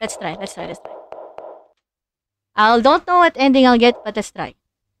 I don't know what ending I'll get, but let's try.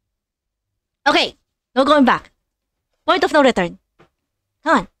 Okay, no going back. Point of no return.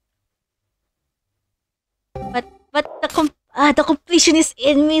 Come on. But the completionist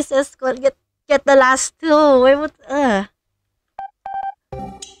in me says, "Well, get the last 2." Why would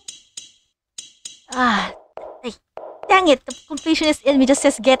hey, dang it! The completionist in me just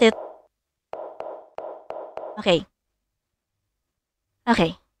says, "Get it." Okay.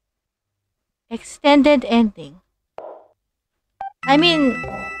 Okay. Extended ending. I mean,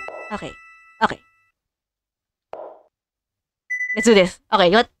 okay. Let's do this. Okay,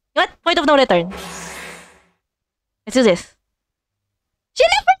 what? Point of no return. Let's do this. She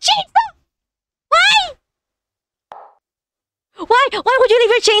left her chainsaw! Why? Why would you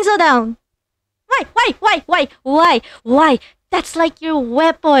leave your chainsaw down? Why? That's like your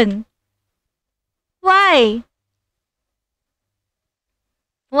weapon. Why?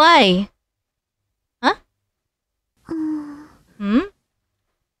 Huh?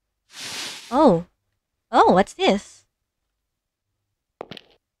 Oh, what's this?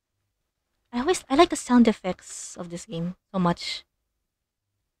 I like the sound effects of this game so much.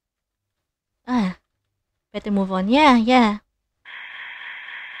 Better move on. Yeah.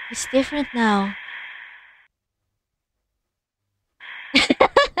 It's different now.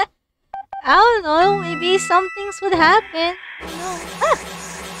 I don't know. Maybe some things would happen.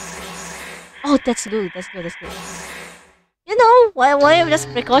 Oh, that's good. You know, why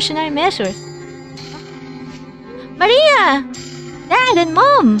just precautionary measures? Maria! Dad and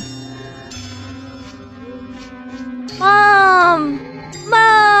Mom! Mom!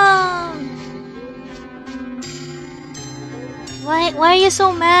 Why are you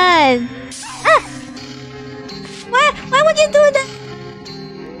so mad? Why would you do that?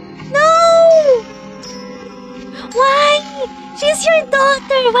 No! Why? She's your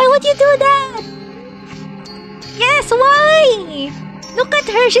daughter! Why would you do that? Yes, why? Look at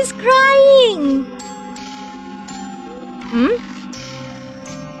her, she's crying! Hmm?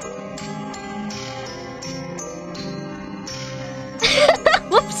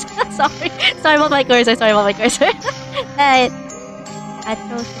 Whoops! Sorry. Sorry about my cursor.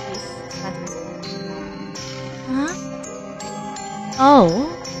 Atrocious. Huh? Oh.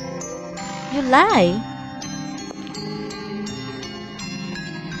 You lie.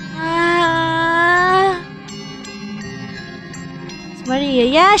 It's Maria.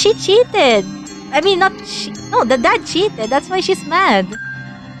 Yeah, she cheated. I mean, not no, the dad cheated. That's why she's mad.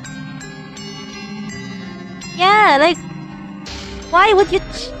 Yeah, like, why would you?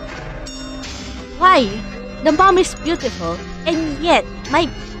 Why? The mom is beautiful, and yet my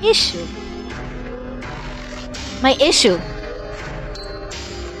issue.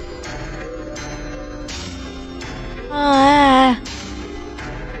 Ah.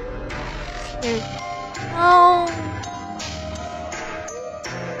 Scared. Oh.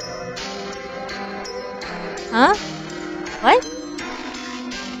 Huh? What?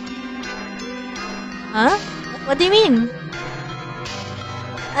 Huh? What do you mean?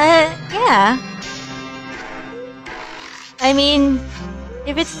 Yeah. I mean,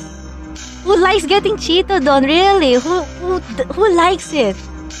 if it's who likes getting cheated on, really? Who likes it?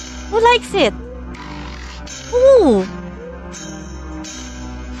 Who likes it? Who?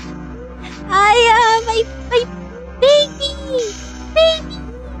 My baby! Baby!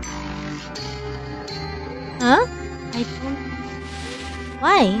 Huh? I don't...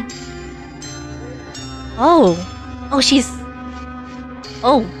 Why? Oh. Oh, she's...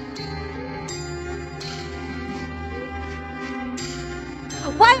 Oh.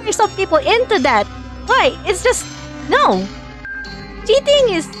 Why are some people into that? Why? It's just... No.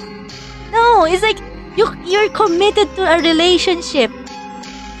 Cheating is... No, it's like... You're committed to a relationship.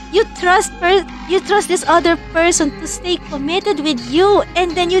 You trust this other person to stay committed with you,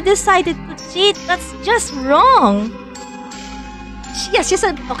 and then you decided to cheat. That's just wrong. Yes, she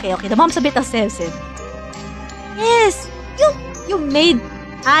said, okay, the mom's a bit obsessive. Yes, you made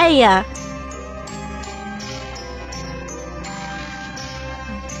Aya.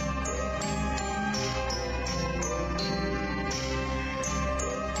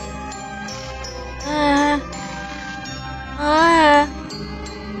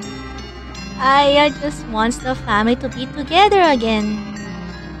 Aya just wants the family to be together again.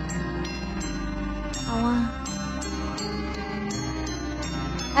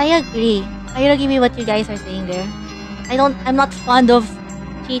 I agree with what you guys are saying there. I'm not fond of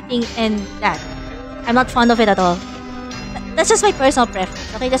cheating and that. I'm not fond of it at all. That's just my personal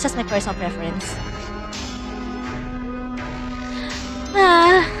preference, okay? That's just my personal preference.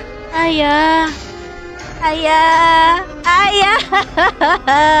 Aya.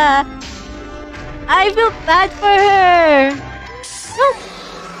 I feel bad for her. No.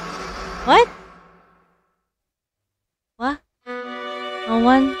 What? What? No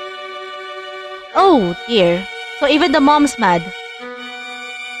one? Oh dear. So even the mom's mad.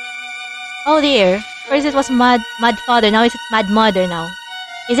 Oh dear. First it was mad father, now it's mad mother now.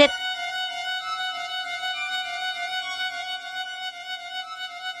 Is it?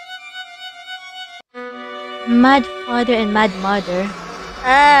 Mad father and mad mother.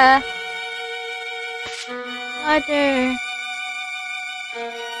 Mother.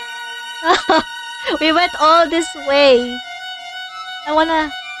 We went all this way. I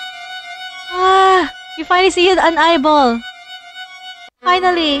wanna... you finally see an eyeball.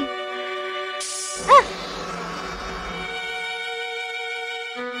 Finally.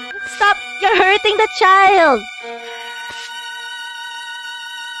 Stop! You're hurting the child.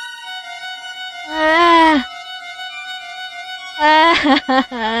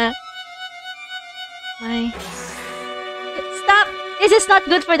 Stop! This is not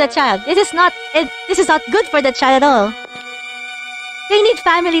good for the child. This is not good for the child at all. They need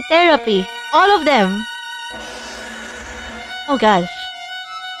family therapy. All of them. Oh gosh.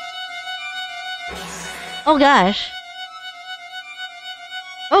 Oh gosh.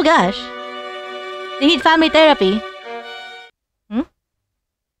 Oh gosh. They need family therapy. Hmm?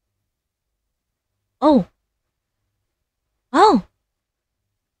 Oh. Oh.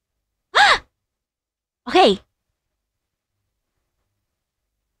 Okay.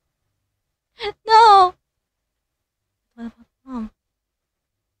 No. What about mom?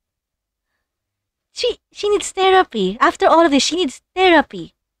 She needs therapy. After all of this, she needs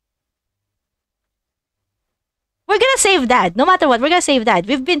therapy. We're gonna save Dad. No matter what, we're gonna save Dad.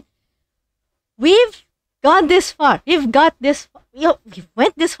 We've gone this far. We've got this far. We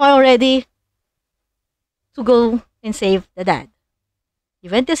went this far already. To go and save the dad. He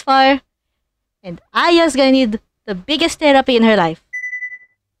went this far, and Aya's gonna need the biggest therapy in her life.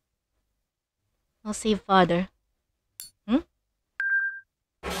 I'll save father. Hmm?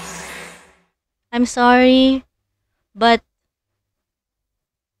 I'm sorry, but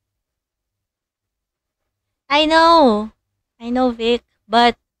I know. I know, Vic,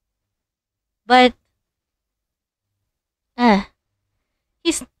 but, uh,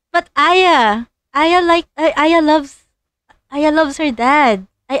 he's, but Aya loves her dad.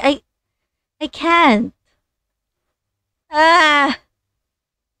 I can't. Ah,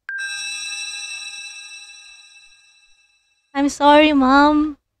 I'm sorry,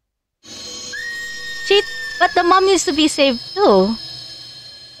 mom. She, but the mom needs to be saved too.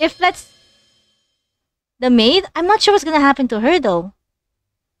 If that's the maid, I'm not sure what's gonna happen to her though.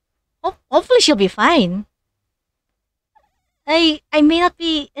 Hopefully she'll be fine. I may not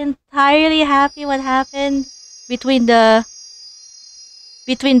be entirely happy what happened between the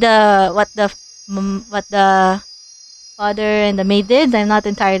what the father and the maid did. I'm not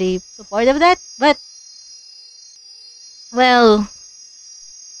entirely supportive of that, but well,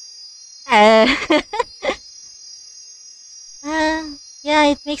 uh, uh, yeah,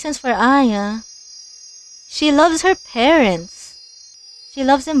 it makes sense for Aya. She loves her parents. She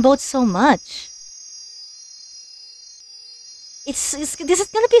loves them both so much. It's this is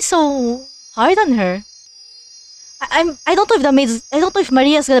gonna be so hard on her. I don't know if the maids I don't know if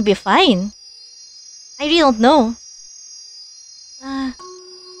Maria's gonna be fine. I really don't know. Uh,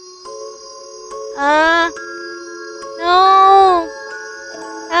 uh no.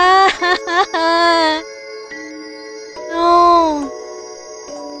 Ah, no.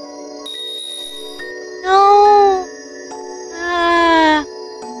 No. Ah,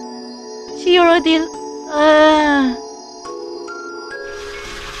 she already. Ah,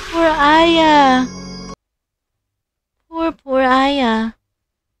 poor Aya. Poor Aya.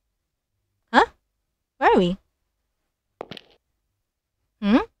 Huh? Where are we?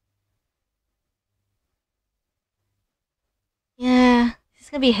 Hmm? Yeah, it's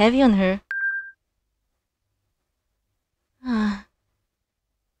gonna be heavy on her. Ah,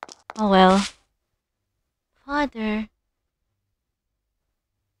 oh well. Father.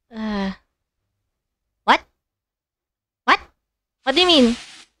 Uh, what? What? What do you mean?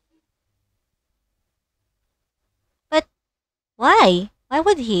 But why? Why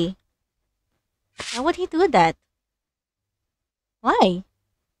would he? Why would he do that? Why?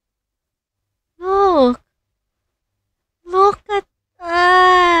 Look. Look at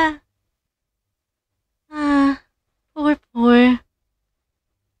ah poor.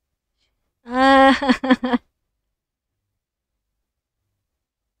 Ah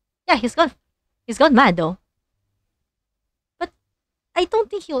yeah, he's gone mad though. But I don't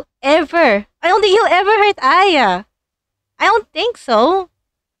think he'll ever hurt Aya. I don't think so.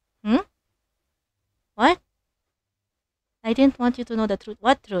 Hmm? What? I didn't want you to know the truth.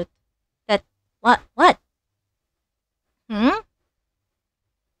 What truth? That what? Hmm?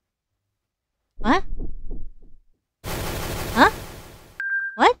 What? Huh?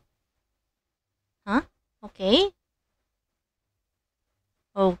 What? Huh? Okay.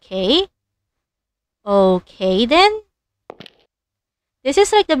 Okay. Okay then. This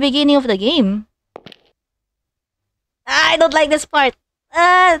is like the beginning of the game. Ah, I don't like this part.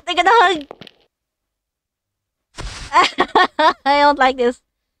 Ah, they're gonna hug. I don't like this.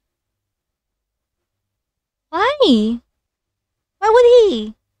 Why? Why would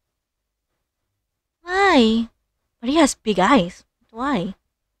he? Why? But he has big eyes. Why?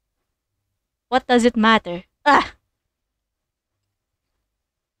 What does it matter? Ah!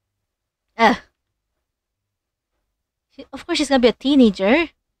 Ah! Of course she's gonna be a teenager.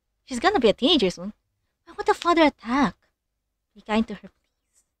 She's gonna be a teenager soon. Why would the father attack? Be kind to her,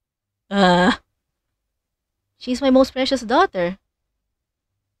 please. She's my most precious daughter.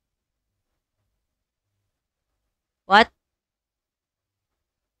 What?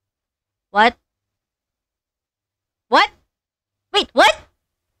 What? What? Wait, what?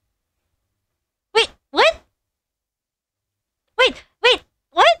 Wait, what? Wait,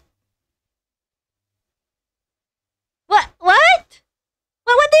 what? What?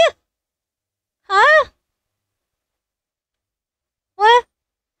 What do you? Huh? What?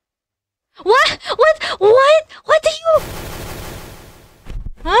 What do you?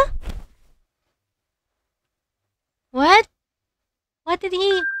 Huh? What? What did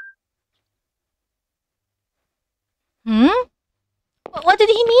he? Hmm? What did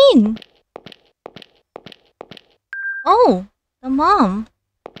he mean? Oh, the mom.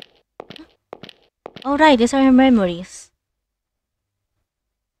 Oh, right, these are her memories.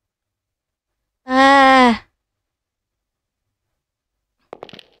 Ah,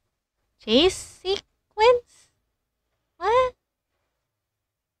 Chase sequence? What?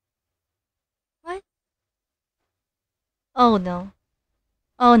 What? Oh no.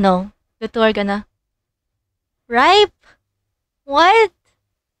 Oh no. The two are gonna. Ripe? What?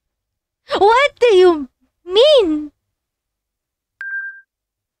 What do you mean?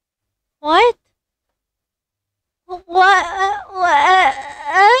 What? What?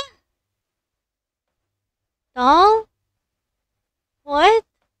 Doll? What?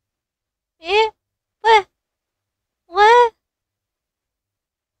 Eh? What? What?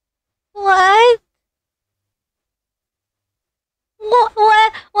 What?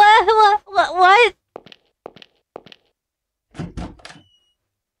 What?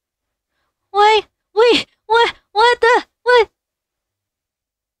 Why? Wait, what the, what?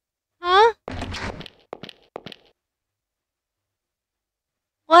 Huh?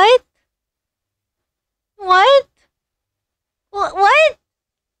 What? What? What?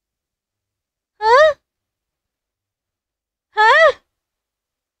 Huh? Huh?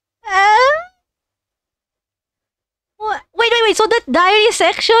 What? Wait, so that diary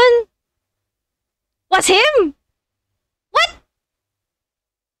section was him? What?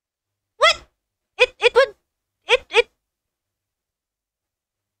 What? It would, it,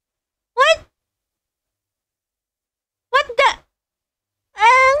 what? What the,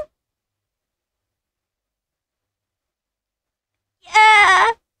 uh,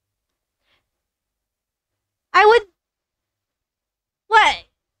 uh, I would, what?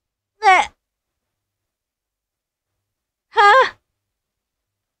 Huh?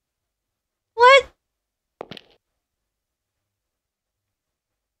 What?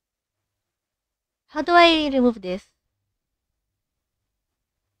 How do I remove this?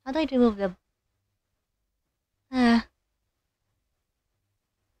 How do I remove the...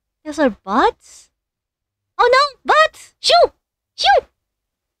 Those are bots? Oh no! Bots! Shoo! Shoo!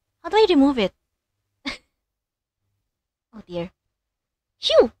 How do I remove it? Oh dear.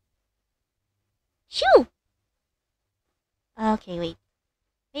 Shoo! Shoo! Okay, wait.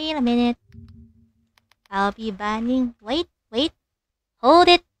 Wait a minute. I'll be banning... Wait. Hold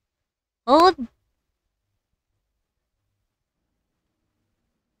it. Hold.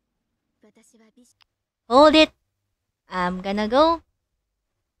 Hold it. I'm gonna go.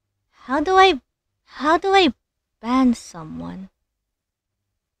 How do I ban someone?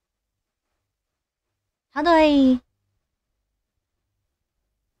 How do I...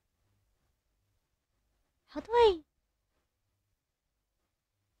 How do I...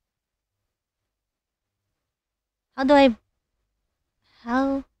 How do I...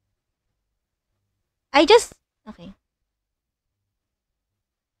 How... I just... Okay.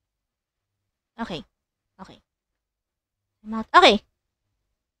 Okay. I'm out. Okay.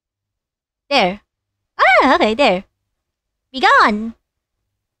 There. Ah, okay, there. Be gone.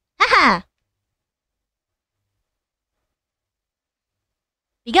 Haha.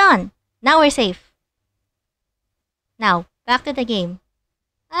 Be gone. Now we're safe. Now, back to the game.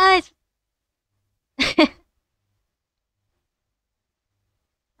 It's...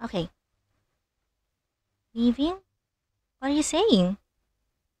 Okay. Leaving? What are you saying?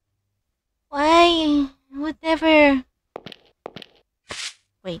 Why would never...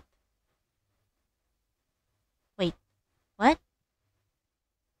 Wait. What?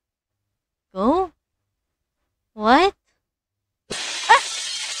 Go? What? Ah!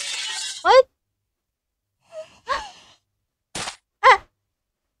 What? Ah!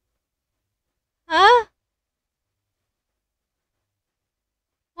 Huh?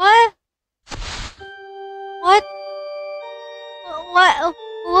 What?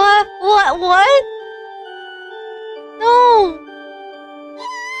 What? What? No!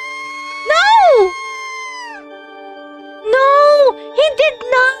 No! No! He did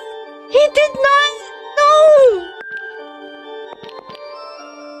not! He did not! No!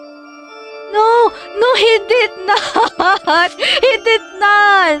 No, he did not! He did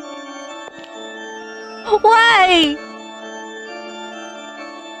not! Why?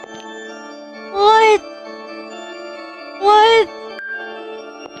 What?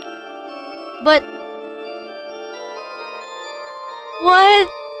 But... What?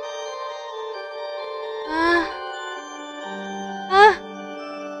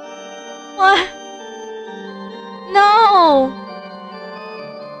 What? No!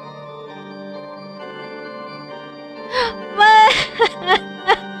 What?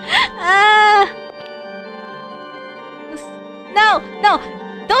 No!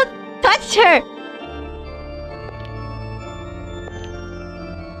 Don't touch her!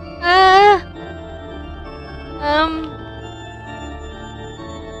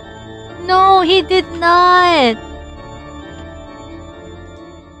 No, he did not!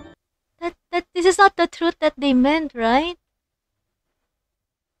 This is not the truth that they meant, right?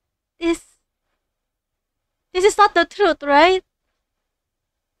 This is not the truth, right?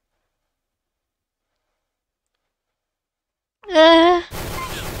 Uh,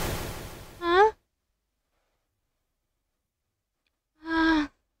 huh? Uh,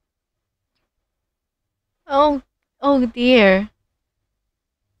 oh, oh dear.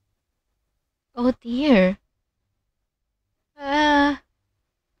 Oh dear. Uh,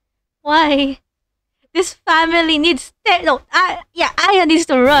 why? This family needs no. Yeah, Aya needs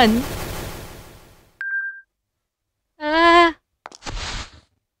to run.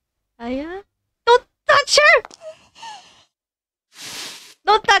 Aya, don't touch her!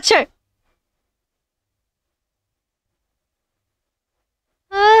 Don't touch her!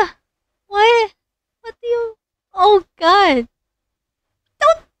 Why? What do you? Oh God!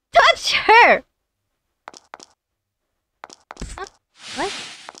 Don't touch her! Huh? What?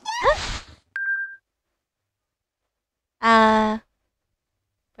 Huh?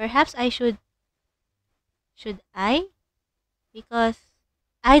 Perhaps I should. Should I? Because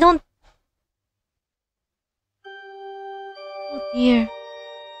I don't. Oh dear.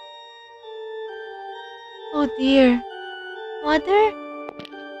 Oh dear. Mother?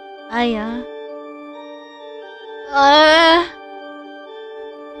 Aya. Uh.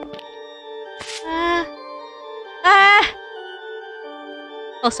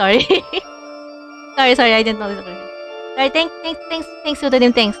 Oh, sorry. sorry, I didn't know this was person. Sorry, thanks,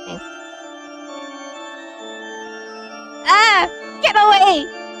 pseudonym, thanks. Get away!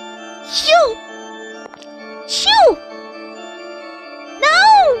 Shoo! Shoo! No!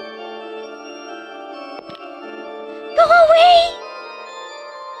 Go away!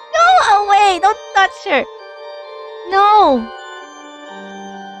 Go away! Don't touch her! No!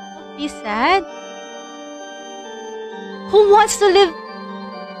 Don't be sad. Who wants to live?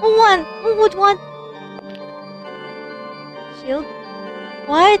 Who would want? Shield?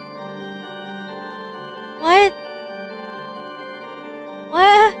 What? What?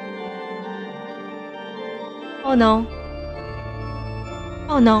 What? Oh no.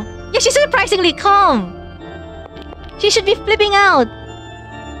 Oh no. Yeah, she's surprisingly calm. She should be flipping out.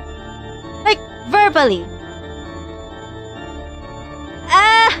 Like, verbally.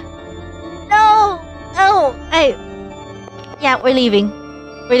 No! Oh, yeah, we're leaving.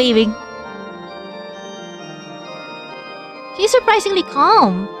 We're leaving. She's surprisingly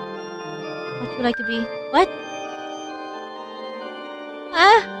calm. Would you like to be? What?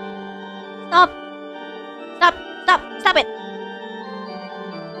 Stop it!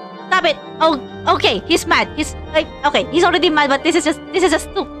 Stop it! Oh, okay, he's mad. He's like, okay, he's already mad, but this is just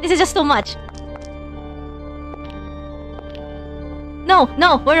too much. No,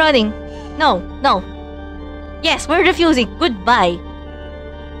 we're running. No. Yes, we're refusing. Goodbye.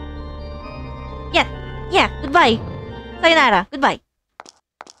 Yeah, goodbye. Sayonara, goodbye.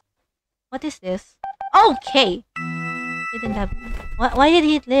 What is this? Okay. Didn't have. Why did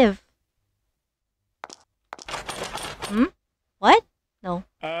he live? What? No.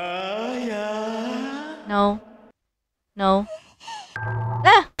 No.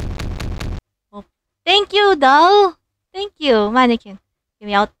 Oh, thank you, doll. Thank you, mannequin. Give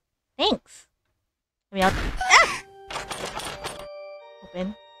me out. Thanks. Give me out.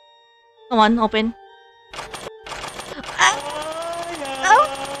 Open. Come on, open.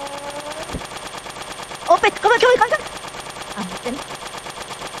 Open! Come on!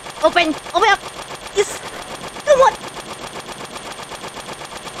 Open! Open up! Yes! Come on!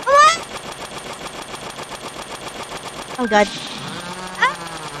 Oh God.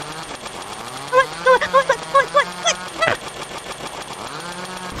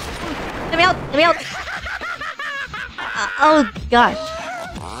 Come on! Let me out! Oh gosh.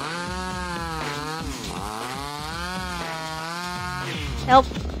 Help.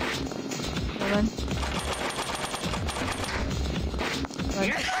 Run.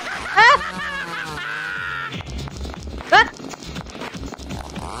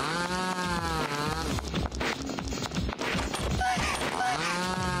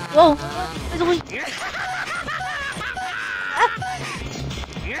 Whoa! There's a way. What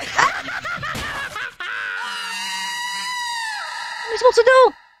am I supposed to do?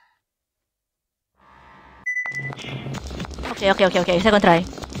 Okay. Second try.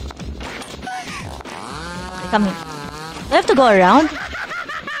 Okay, come here. Do I have to go around?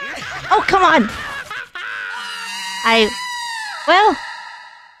 Oh, come on! Well,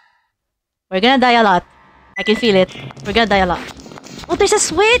 we're gonna die a lot. I can feel it. We're gonna die a lot. Oh, there's a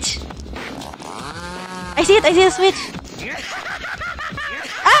switch! I see a switch!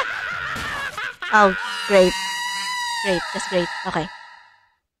 Oh, great. That's great. Okay.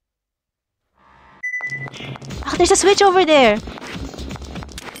 there's a switch over there.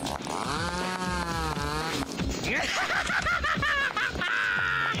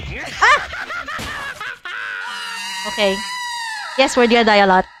 Ah! Okay. Yes, we're gonna die a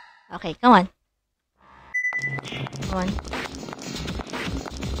lot. Okay, come on. Come on.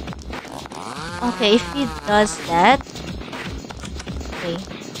 Okay, if he does that... Okay.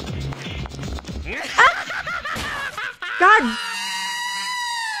 Ah! God!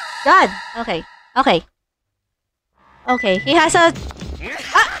 God! Okay. Okay. Okay, he has a...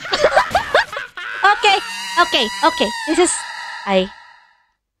 Ah! Okay! Okay, okay. This is...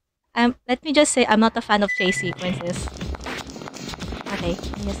 let me just say, I'm not a fan of chase sequences. Okay,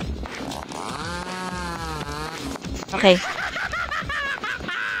 yes. Okay.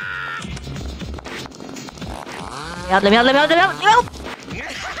 Let me out, let me out, let me out, let me out!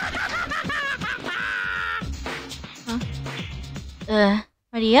 Huh?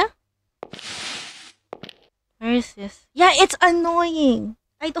 Maria? Where is this? Yeah, it's annoying!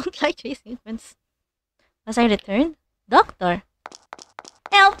 I don't like chase sequence. Must I return? Doctor?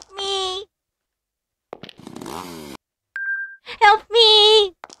 Help me! Help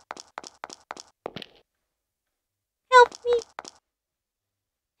me! Help me!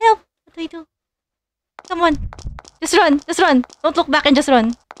 Help! What do I do? Come on! Just run! Just run! Don't look back and just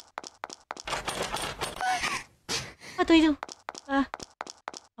run! What do I do?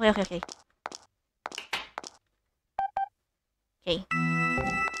 Okay, okay, okay. Okay.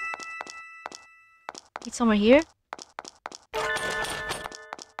 It's somewhere here.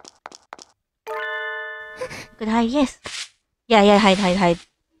 Could hide, yes. Yeah, yeah, hide, hide, hide.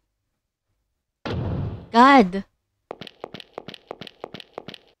 God.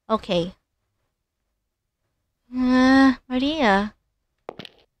 Okay. Maria.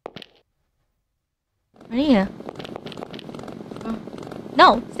 Maria.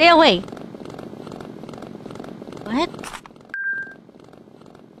 No, stay away. What?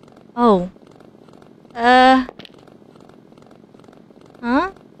 Oh. Huh?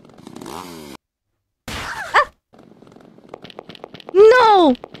 Ah!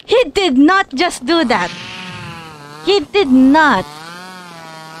 No! He did not just do that. He did not.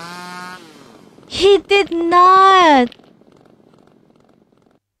 He did not.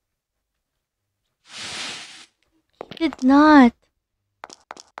 He did not.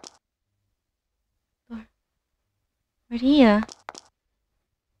 Maria.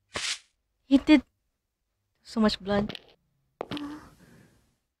 He did so much blood.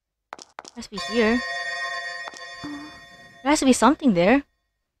 Must be here. There has to be something there.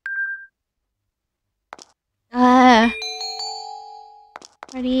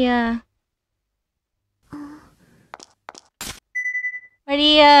 Maria.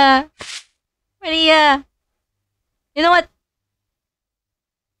 Maria. Maria. You know what?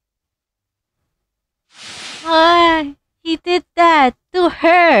 He did that to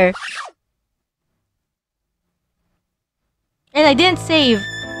her. And I didn't save.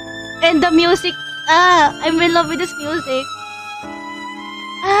 And the music. I'm in love with this music.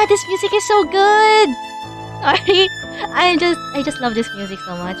 This music is so good. Sorry. I just love this music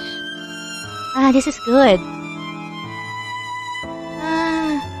so much. This is good.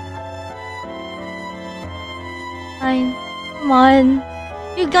 Fine. Come on.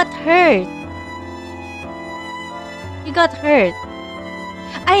 You got hurt. You got hurt.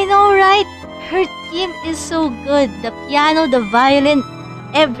 I know, right? Her theme is so good. The piano, the violin,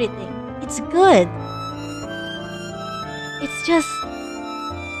 everything. It's good. It's just...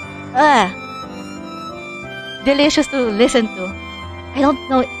 delicious to listen to. I don't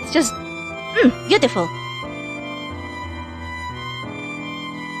know. It's just... beautiful.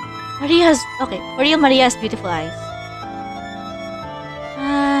 Maria's... Okay. For real, Maria has beautiful eyes.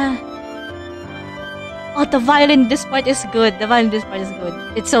 Oh, the violin this part is good. The violin this part is good.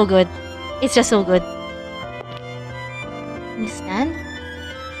 It's so good. It's just so good. Can you stand?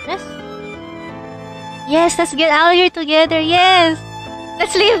 Yes? Yes, let's get out of here together. Yes!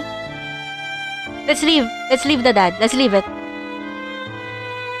 Let's leave! Let's leave. Let's leave the dad. Let's leave it.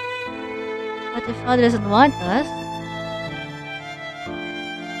 But if father doesn't want us...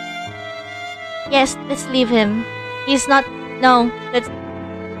 Yes, let's leave him. He's not... No, let's...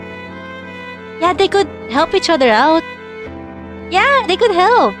 Yeah, they could help each other out. Yeah, they could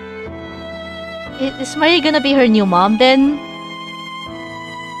help. Is Maria gonna be her new mom then?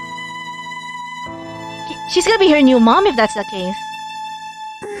 She's gonna be her new mom if that's the case.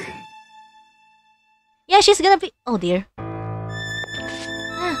 Yeah, she's gonna be... Oh dear.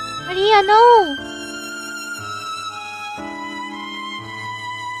 Maria, no!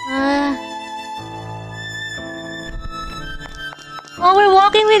 Oh, we're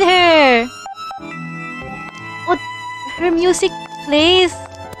walking with her! Oh, her music plays.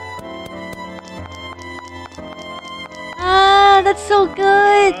 Ah, that's so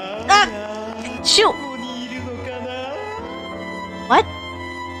good. Ah, shoot. What?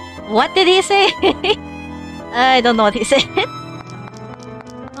 What did he say? I don't know what he said.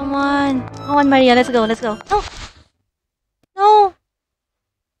 Come on. Come on, Maria. Let's go. Let's go. No. No.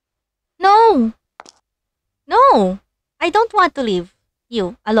 No. No. I don't want to leave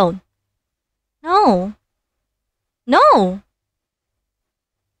you alone. No. No.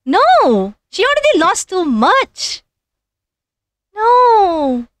 No. She already lost too much.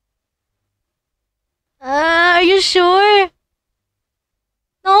 No. Are you sure?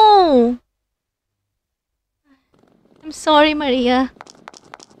 No. I'm sorry, Maria.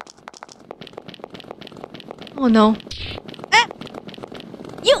 Oh no. Ah!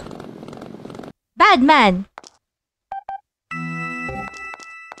 You! Bad man!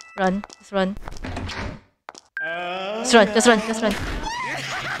 Run. Just run. Just run. Just run. Just run.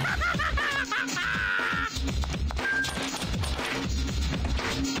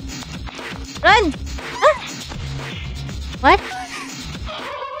 Run! Ah! What?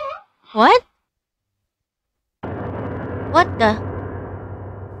 What? What the?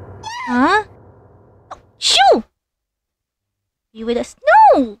 Huh? Oh, shoo! Be with us.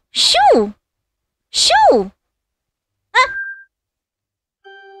 No! Shoo! Shoo! Ah!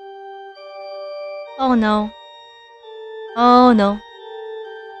 Oh no. Oh no.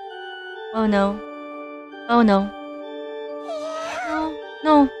 Oh no. Oh no. No,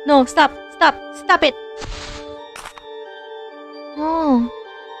 no, no, stop, stop, stop it. No.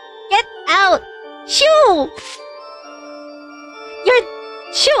 Get out! Shoo! You're...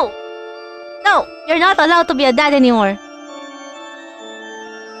 Shoo! No, you're not allowed to be a dad anymore.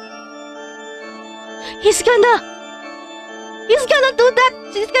 He's gonna do that.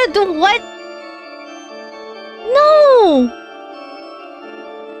 He's gonna do what? No!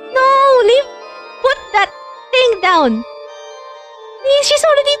 No, leave. Put that thing down. Please, she's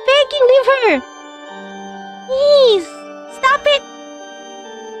already begging. Leave her. Please, stop it.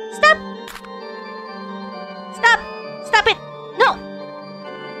 Stop. Stop. Stop it. No.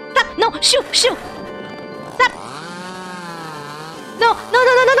 Stop. No. Shoo. Shoo. Stop. No. No.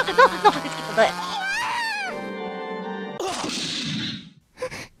 No. No. No. No. No. No. Let's keep it.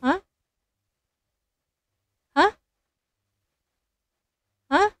 Huh? Huh?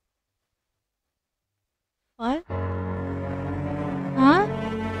 Huh? What? Huh?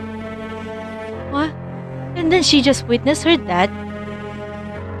 What? And then she just witnessed her dad.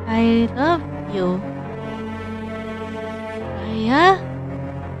 I love you. Raya?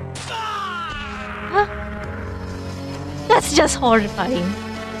 Huh? That's just horrifying.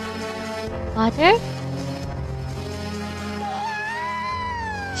 Father?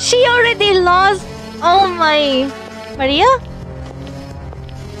 She already lost. Oh my. Maria?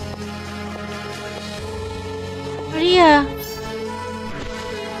 Maria.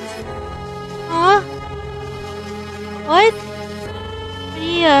 Huh? What?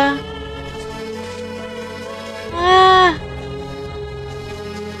 Maria. Ah.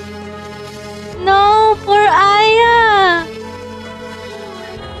 No, poor Aya.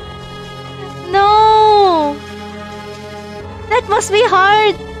 No. That must be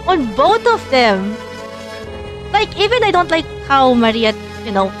hard on both of them. Like, even I don't like how Maria,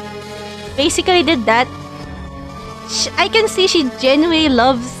 basically did that. I can see she genuinely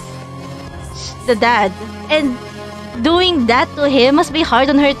loves the dad. And doing that to him must be hard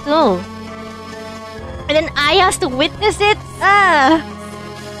on her too. And then I has to witness it. Ah.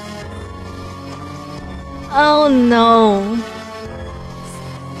 Oh no.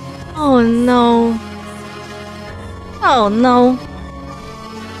 Oh no. Oh no.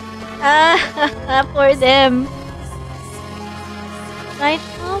 Ah, for them. Right,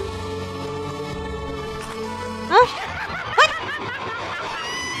 Mom? Huh? What?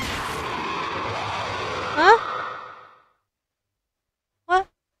 Huh? What?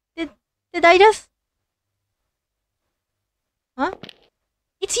 Did I just... Huh?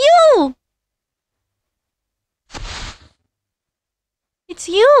 It's you! It's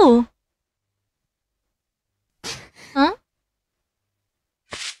you! Huh?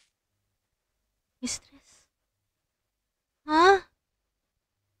 Mistress? Huh?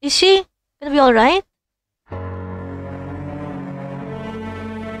 Is she gonna be alright?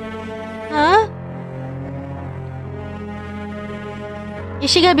 Huh? Is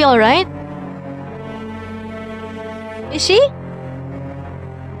she gonna be alright? Is she?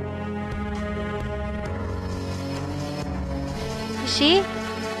 Is she?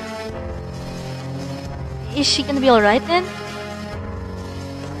 Is she gonna be alright then?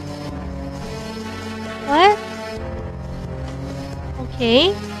 What?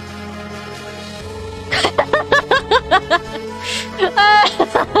 Okay.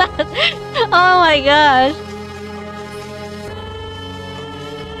 Oh my gosh.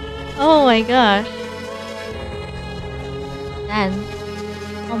 Oh my gosh. Dan,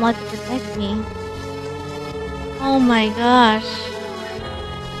 how much to protect me? Oh my gosh.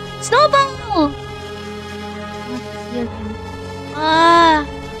 Snowball! What is he again? Ah!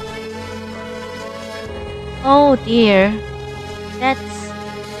 Oh dear. That's...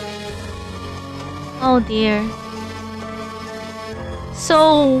 Oh dear.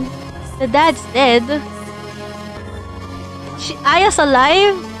 So, the dad's dead. Aya's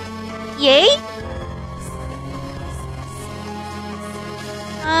alive? Yay?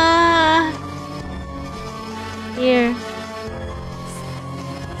 Ah. Dear.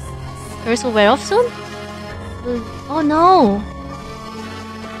 Curse will wear off soon? Oh no.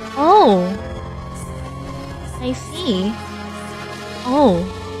 Oh. I see. Oh.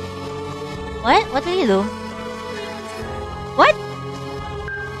 What? What did you do? What?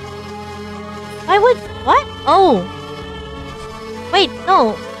 Why would... What? Oh. Wait,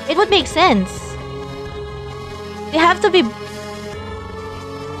 no. It would make sense. They have to be...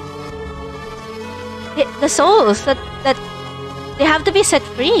 The souls that they have to be set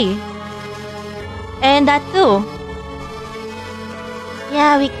free. And that too.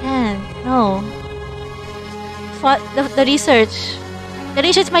 Yeah, we can. No. The research. The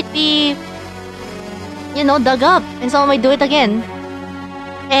research might be, you know, dug up, and someone might do it again.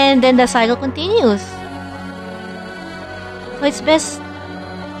 And then the cycle continues. So it's best.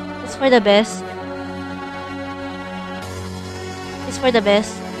 It's for the best. It's for the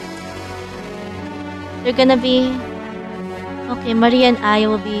best. They're gonna be... Okay, Maria and Aya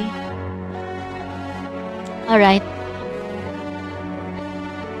will be... Alright.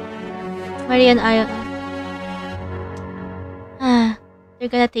 Maria and Aya... They're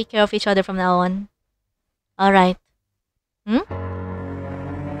gonna take care of each other from now on. Alright. What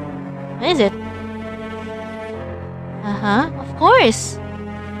is it? Of course!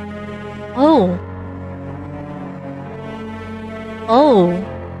 Oh. Oh.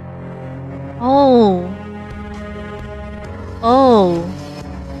 Oh. Oh.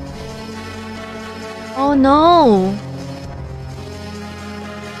 Oh no.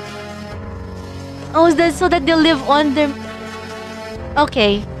 Oh, is that so that they'll live on their...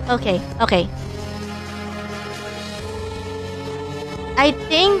 Okay. I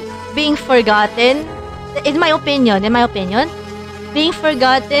think being forgotten, in my opinion, being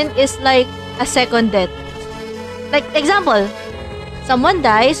forgotten is like a second death. Like, example, someone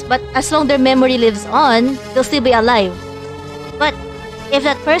dies, but as long their memory lives on, they'll still be alive. But if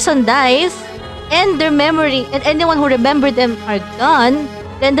that person dies, and their memory, and anyone who remembered them are gone,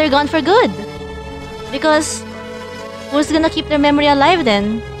 then they're gone for good. Because who's gonna keep their memory alive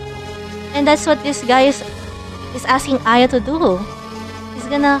then? And that's what this guy is asking Aya to do. He's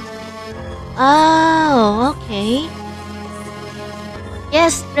gonna... Oh, okay.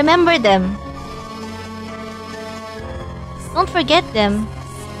 Yes, remember them. Don't forget them.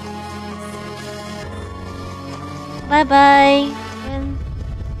 Bye-bye. And...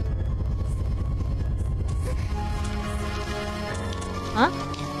 Huh?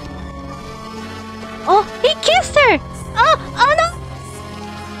 Oh, he kissed her! Oh no!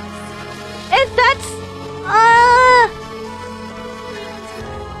 And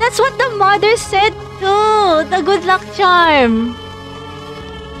that's what the mother said too! The good luck charm!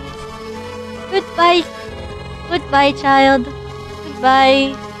 Goodbye. Goodbye, child.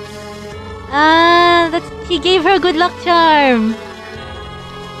 Goodbye. He gave her good luck charm.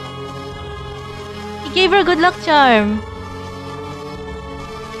 He gave her good luck charm.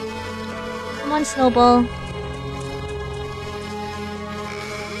 Come on, Snowball.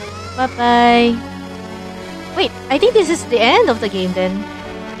 Bye-bye. Wait, I think this is the end of the game then.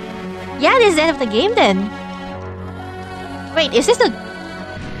 Yeah, this is the end of the game then. Wait, is this the...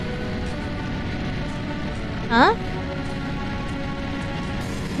 Huh?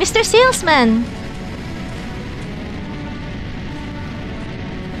 Mr. Salesman!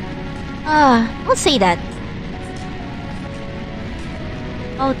 Don't say that.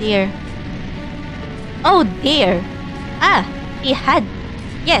 Oh dear. Oh dear. He had...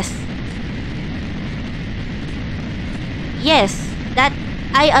 Yes. Yes, that...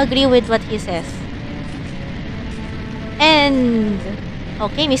 I agree with what he says. And...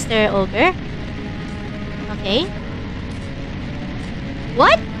 Okay, Mr. Ogre. Okay.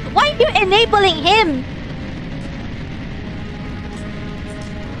 What? Why are you enabling him?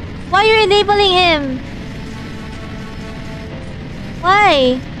 Why are you enabling him?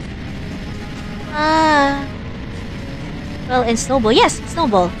 Why? Well, and Snowball. Yes,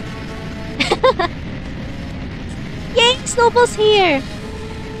 Snowball. Yay, Snowball's here!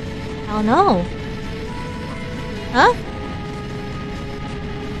 Oh no. Huh?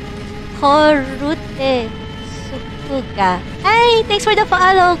 Korute Sukuga. Hi! Thanks for the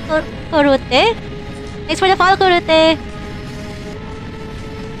follow, Korute. Thanks for the follow, Korute.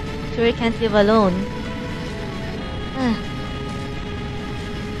 Sure you can't live alone.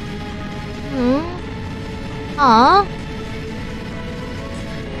 Aww.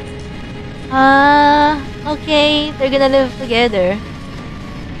 Okay, they're gonna live together.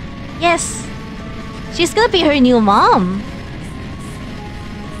 Yes! She's gonna be her new mom.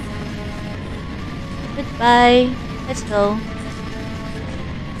 Goodbye. Let's go.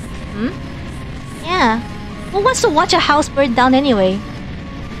 Yeah. Who wants to watch a house burn down anyway?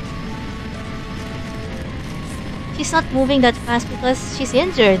 She's not moving that fast because she's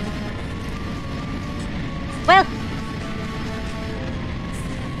injured. Well...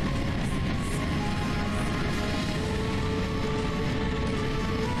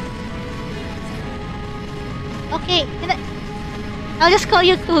 Okay, I'll just call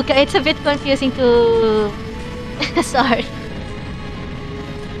you Kuga. It's a bit confusing to... Sorry.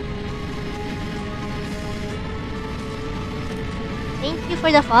 Thank you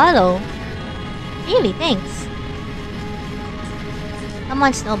for the follow. Really, thanks. Come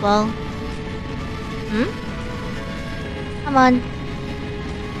on, Snowball. Come on.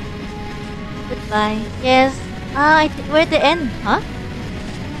 Goodbye. Yes. We're at the end, huh?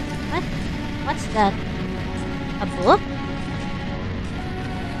 What? What's that? A book?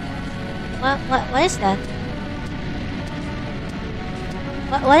 What is that?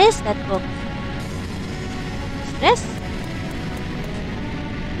 What is that book? What's this?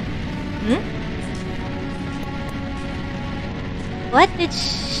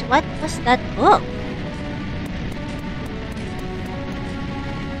 What was that book?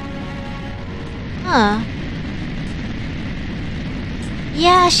 Huh.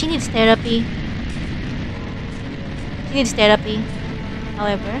 Yeah, she needs therapy. She needs therapy.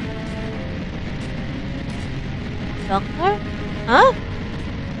 However. Doctor? Huh?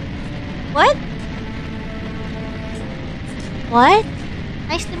 What? What?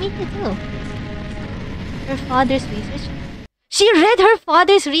 Nice to meet you too. Her father's research? She read her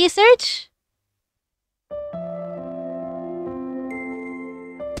father's research?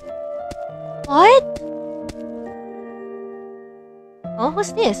 What? Oh,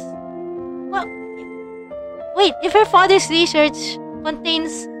 who's this? What? Wait, if her father's research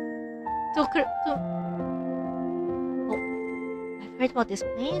contains oh, I've heard about this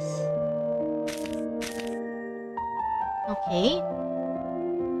place. Okay.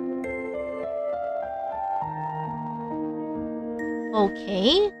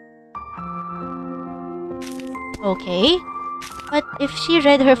 Okay. Okay. But if she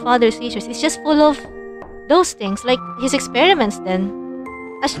read her father's research, it's just full of those things, like his experiments then.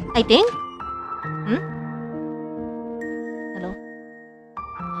 I think? Hello?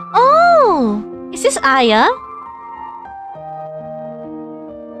 Oh! Is this Aya?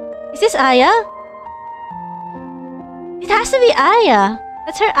 Is this Aya? It has to be Aya.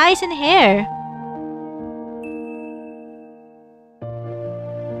 That's her eyes and hair.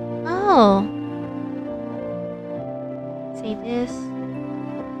 Oh. Say this.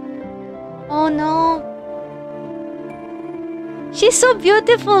 Oh no. She's so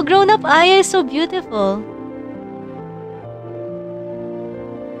beautiful. Grown-up Aya is so beautiful.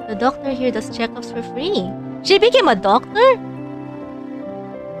 The doctor here does checkups for free. She became a doctor?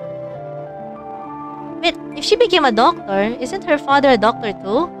 Wait, if she became a doctor, isn't her father a doctor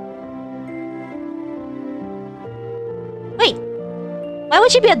too? Wait, why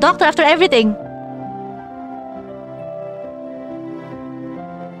would she be a doctor after everything?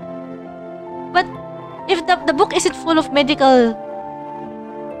 But if the book isn't full of medical...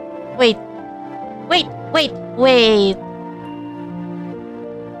 Wait. Wait. Wait.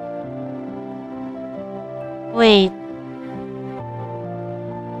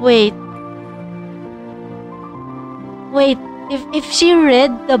 If she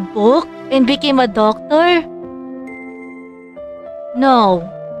read the book and became a doctor? No.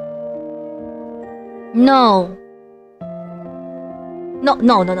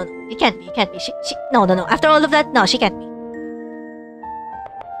 It can't be. She no. After all of that, no, she can't be.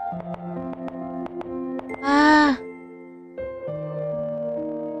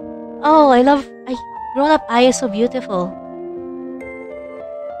 Oh, grown-up Aya is so beautiful.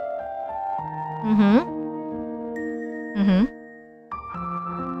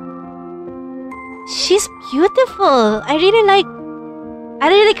 She's beautiful. I really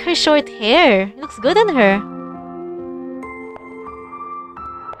like her short hair. It looks good on her.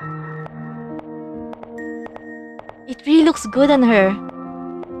 It really looks good on her.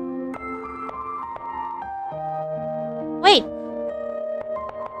 Wait.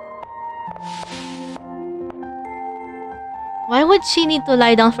 Why would she need to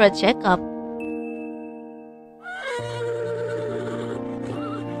lie down for a checkup?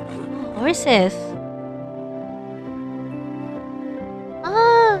 Oh, horses.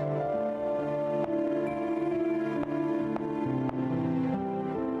 Ah.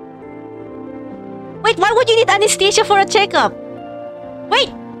 Wait, why would you need anesthesia for a checkup?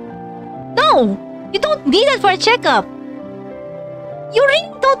 Wait! No! You don't need it for a checkup! You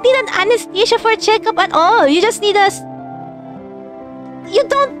really don't need an anesthesia for a checkup at all! You just need a... You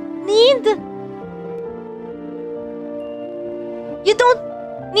don't need... You don't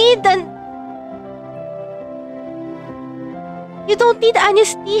need an... You don't need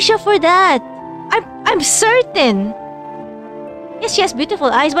anesthesia for that! I'm certain! Yes, she has beautiful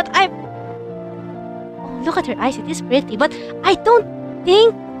eyes, but I'm... Oh, look at her eyes, it is pretty, but I don't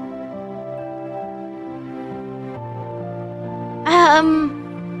think...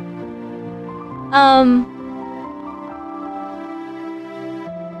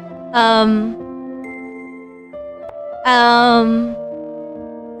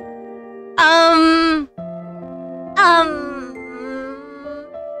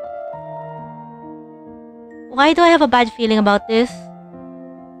 Why do I have a bad feeling about this?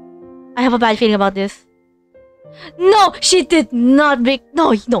 I have a bad feeling about this. No, she did not, Vic.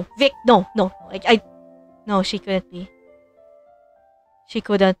 No, Vic, no. No, she couldn't be. She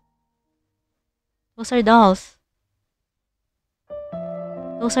couldn't. Those are dolls.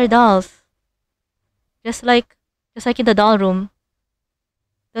 Those are dolls. Just like in the doll room.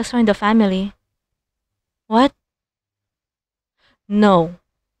 Those are in the family. What? No.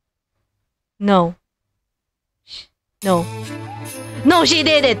 No. No. No, she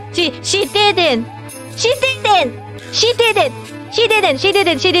didn't. She didn't. She didn't. She didn't. She didn't. She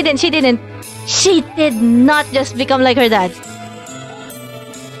didn't. She didn't. She didn't. She did not just become like her dad.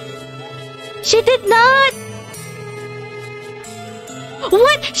 She did not.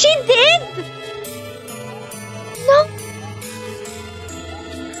 What? She did. No.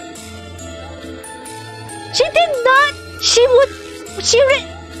 She did not. She would. She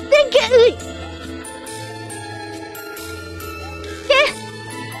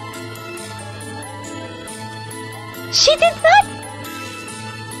She did not.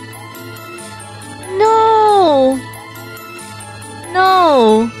 No.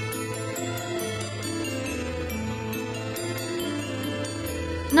 No.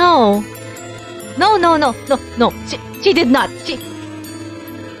 No. No, no, no, no, no. She did not.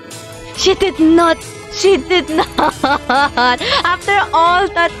 She did not. She did not. After all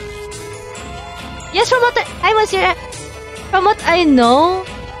that. Yes, from what I was here. From what I know,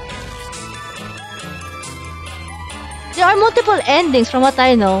 there are multiple endings from what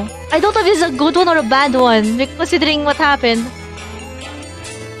I know. I don't know if it's a good one or a bad one, considering what happened.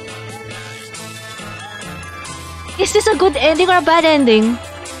 Is this a good ending or a bad ending?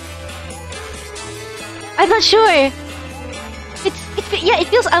 I'm not sure. It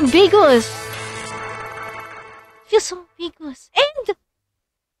feels ambiguous. It feels so ambiguous. And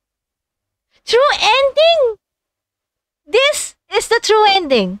true ending. This is the true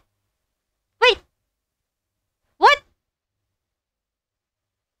ending. Wait. What?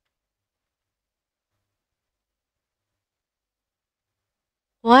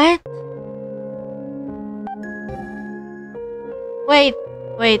 What? Wait.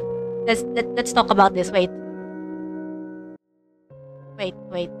 Let's talk about this. Wait.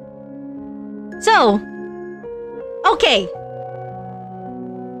 So, okay.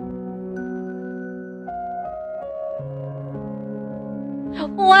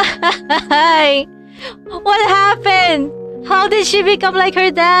 Why? What happened? How did she become like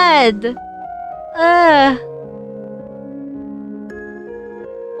her dad?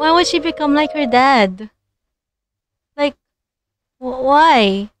 Why would she become like her dad? Like,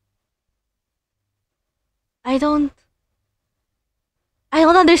 why? I don't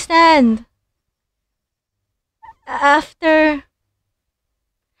understand. After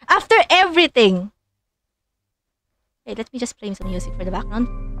everything. Hey, let me just play some music for the background.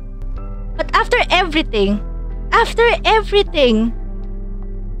 But after everything,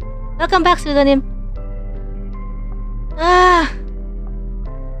 welcome back, pseudonym.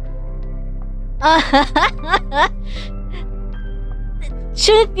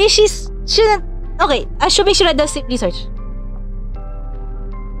 Shouldn't. Okay, assuming she read the research.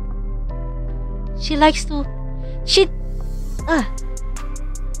 She likes to.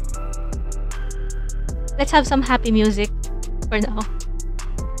 Let's have some happy music for now.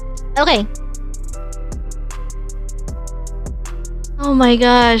 Okay. Oh my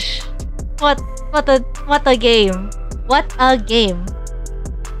gosh. What a game. What a game.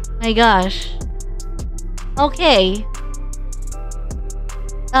 My gosh. Okay.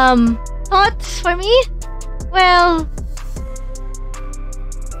 Thoughts for me? Well,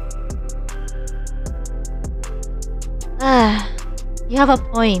 you have a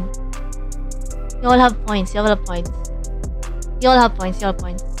point. You all have points. You all have points. You all have points. You all have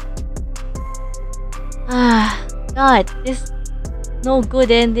points. God, this no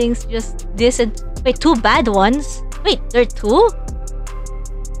good endings. Just this and wait, two bad ones. Wait, there are two.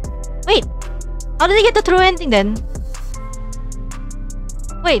 Wait, how did I get the true ending then?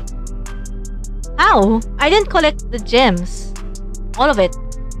 Wait, how? I didn't collect the gems, all of it.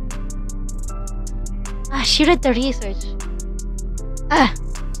 She read the research.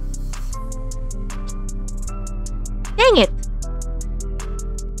 Dang it!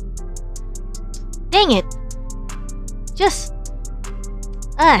 Dang it! Just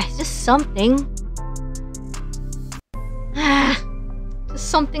something. Just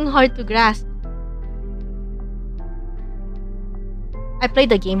something hard to grasp. I played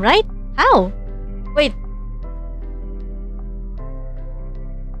the game, right? How? Wait.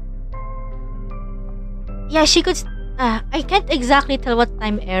 Yeah, she could... I can't exactly tell what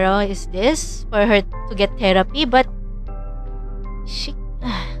time era is this for her to get therapy, but... She...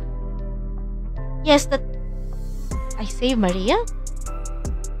 yes, that... I saved Maria?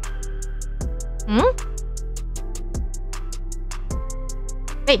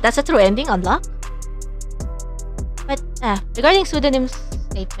 Wait, that's a true ending unlock? But, regarding pseudonym's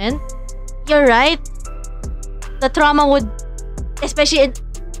statement, you're right. The trauma would... Especially...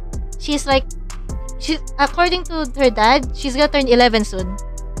 She's like... according to her dad, she's gonna turn 11 soon.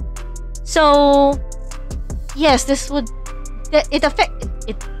 So... Yes, this would... It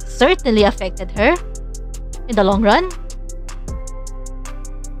certainly affected her. In the long run.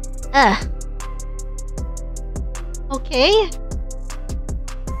 Okay.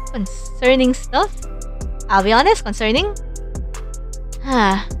 Concerning stuff. I'll be honest, concerning.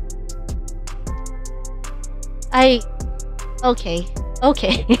 Okay.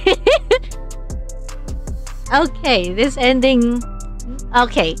 Okay, this ending...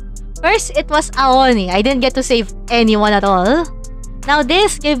 Okay. First, it was Aoni. I didn't get to save anyone at all. Now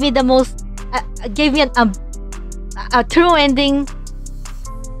this gave me the most... gave me a true ending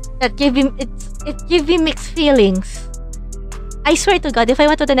that gave me... It gave me mixed feelings. I swear to God, if I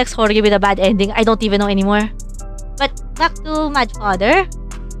went to the next horror game with a bad ending, I don't even know anymore. But back to Mad Father.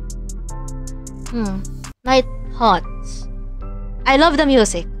 My thoughts. I love the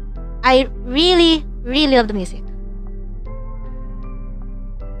music. I really love the music.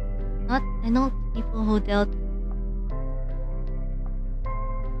 I know people who dealt...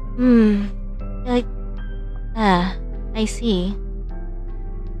 Like... I see.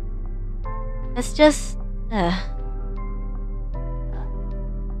 That's just...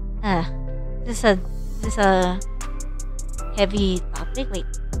 This is a heavy topic. Wait.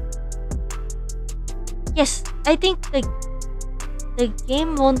 Yes, I think the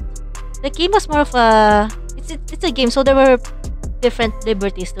game won't... The game was more of a... It's a game, so there were different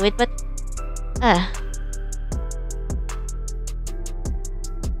liberties to it, but...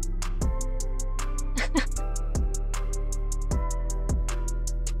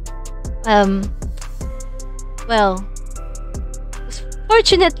 Well...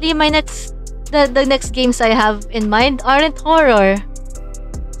 Fortunately, the next games I have in mind aren't horror.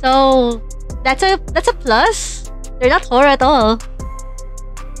 So... That's a plus. They're not horror at all.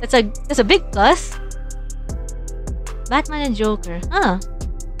 That's a big plus. Batman and Joker.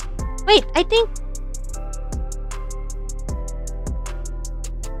 Wait, I think...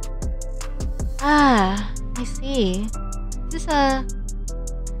 I see. This is a...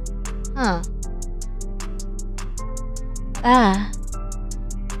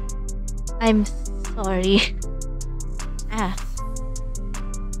 I'm sorry. I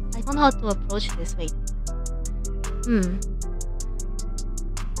don't know how to approach this. Wait.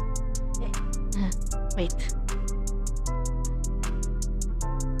 Wait.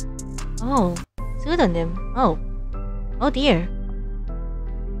 Oh, pseudonym. Oh dear.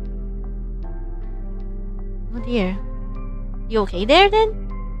 Oh dear. You okay there then?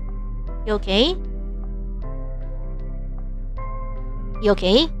 You okay? You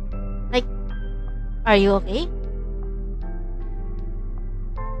okay? Like, are you okay?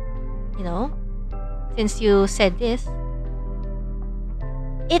 You know, since you said this.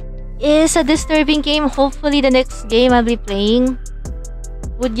 It is a disturbing game. Hopefully the next game I'll be playing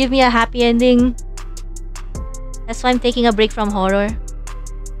would give me a happy ending. That's why I'm taking a break from horror.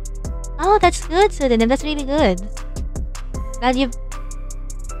 Oh, that's good, Pseudonym. That's really good.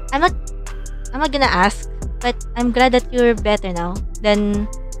 I'm not gonna ask, but I'm glad that you're better now than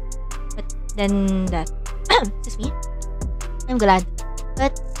that. Excuse me. I'm glad.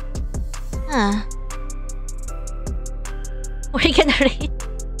 But we're gonna rate.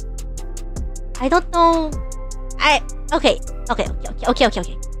 I don't know. Okay.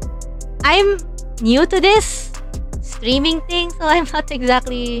 I'm new to this streaming thing, so I'm not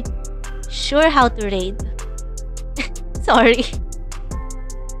exactly sure how to raid. Sorry.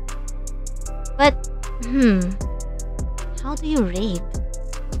 But how do you raid?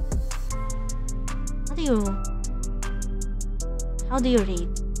 How do you raid?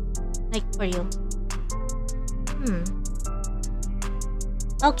 Like for you?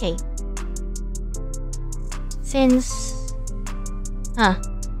 Okay. Since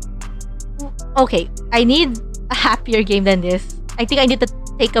okay, I need a happier game than this. I think I need to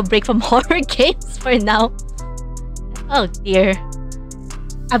take a break from horror games for now. Oh dear.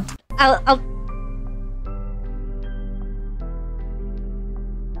 I'll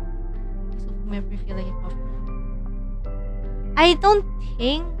I don't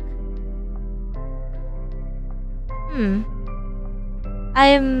think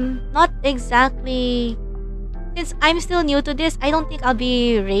I'm not exactly, since I'm still new to this, I don't think I'll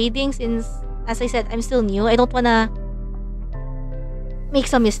be raiding since, as I said, I'm still new. I don't wanna make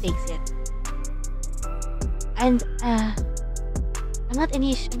some mistakes yet. And I'm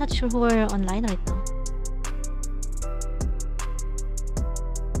not sure who are online right now.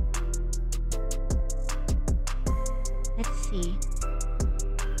 Let's see.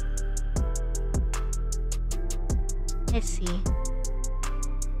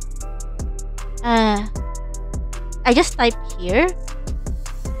 I just type here,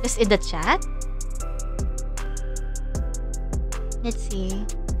 just in the chat. Let's see.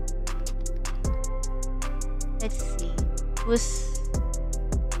 Who's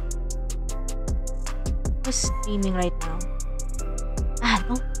streaming right now?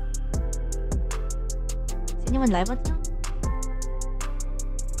 No. Is anyone live right now?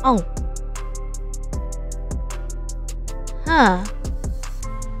 Oh.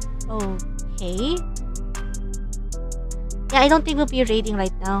 Okay. Yeah, I don't think we'll be raiding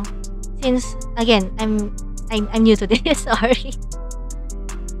right now, since again I'm new to this. Sorry.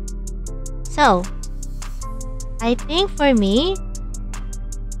 So I think for me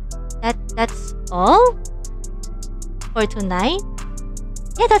that's all for tonight.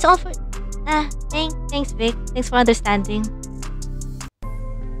 Yeah, that's all for. Thanks Vic. Thanks for understanding.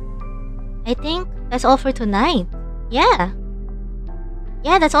 I think that's all for tonight. Yeah,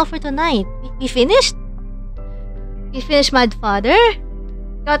 that's all for tonight. We finished. We finished Mad Father.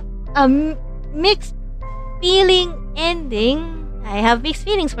 Got a mixed feeling ending. I have mixed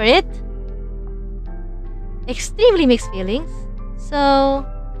feelings for it. Extremely mixed feelings. So,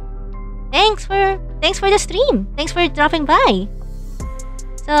 thanks for the stream. Thanks for dropping by.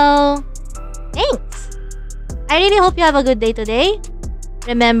 So, thanks. I really hope you have a good day today.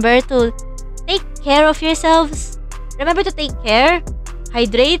 Remember to take care of yourselves. Remember to take care.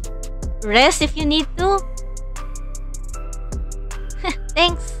 Hydrate. Rest if you need to.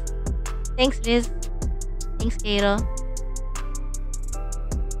 Thanks. Thanks, Riz. Thanks, Cairo.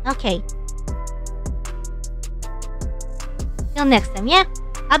 Okay. Till next time, yeah.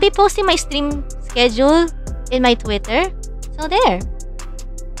 I'll be posting my stream schedule in my Twitter. So there.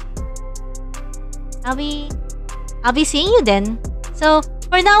 I'll be seeing you then. So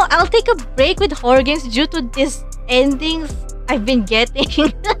for now, I'll take a break with horror games due to these endings I've been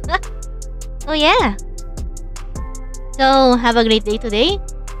getting. So yeah. So have a great day today,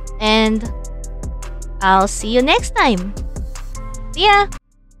 and I'll see you next time. See ya!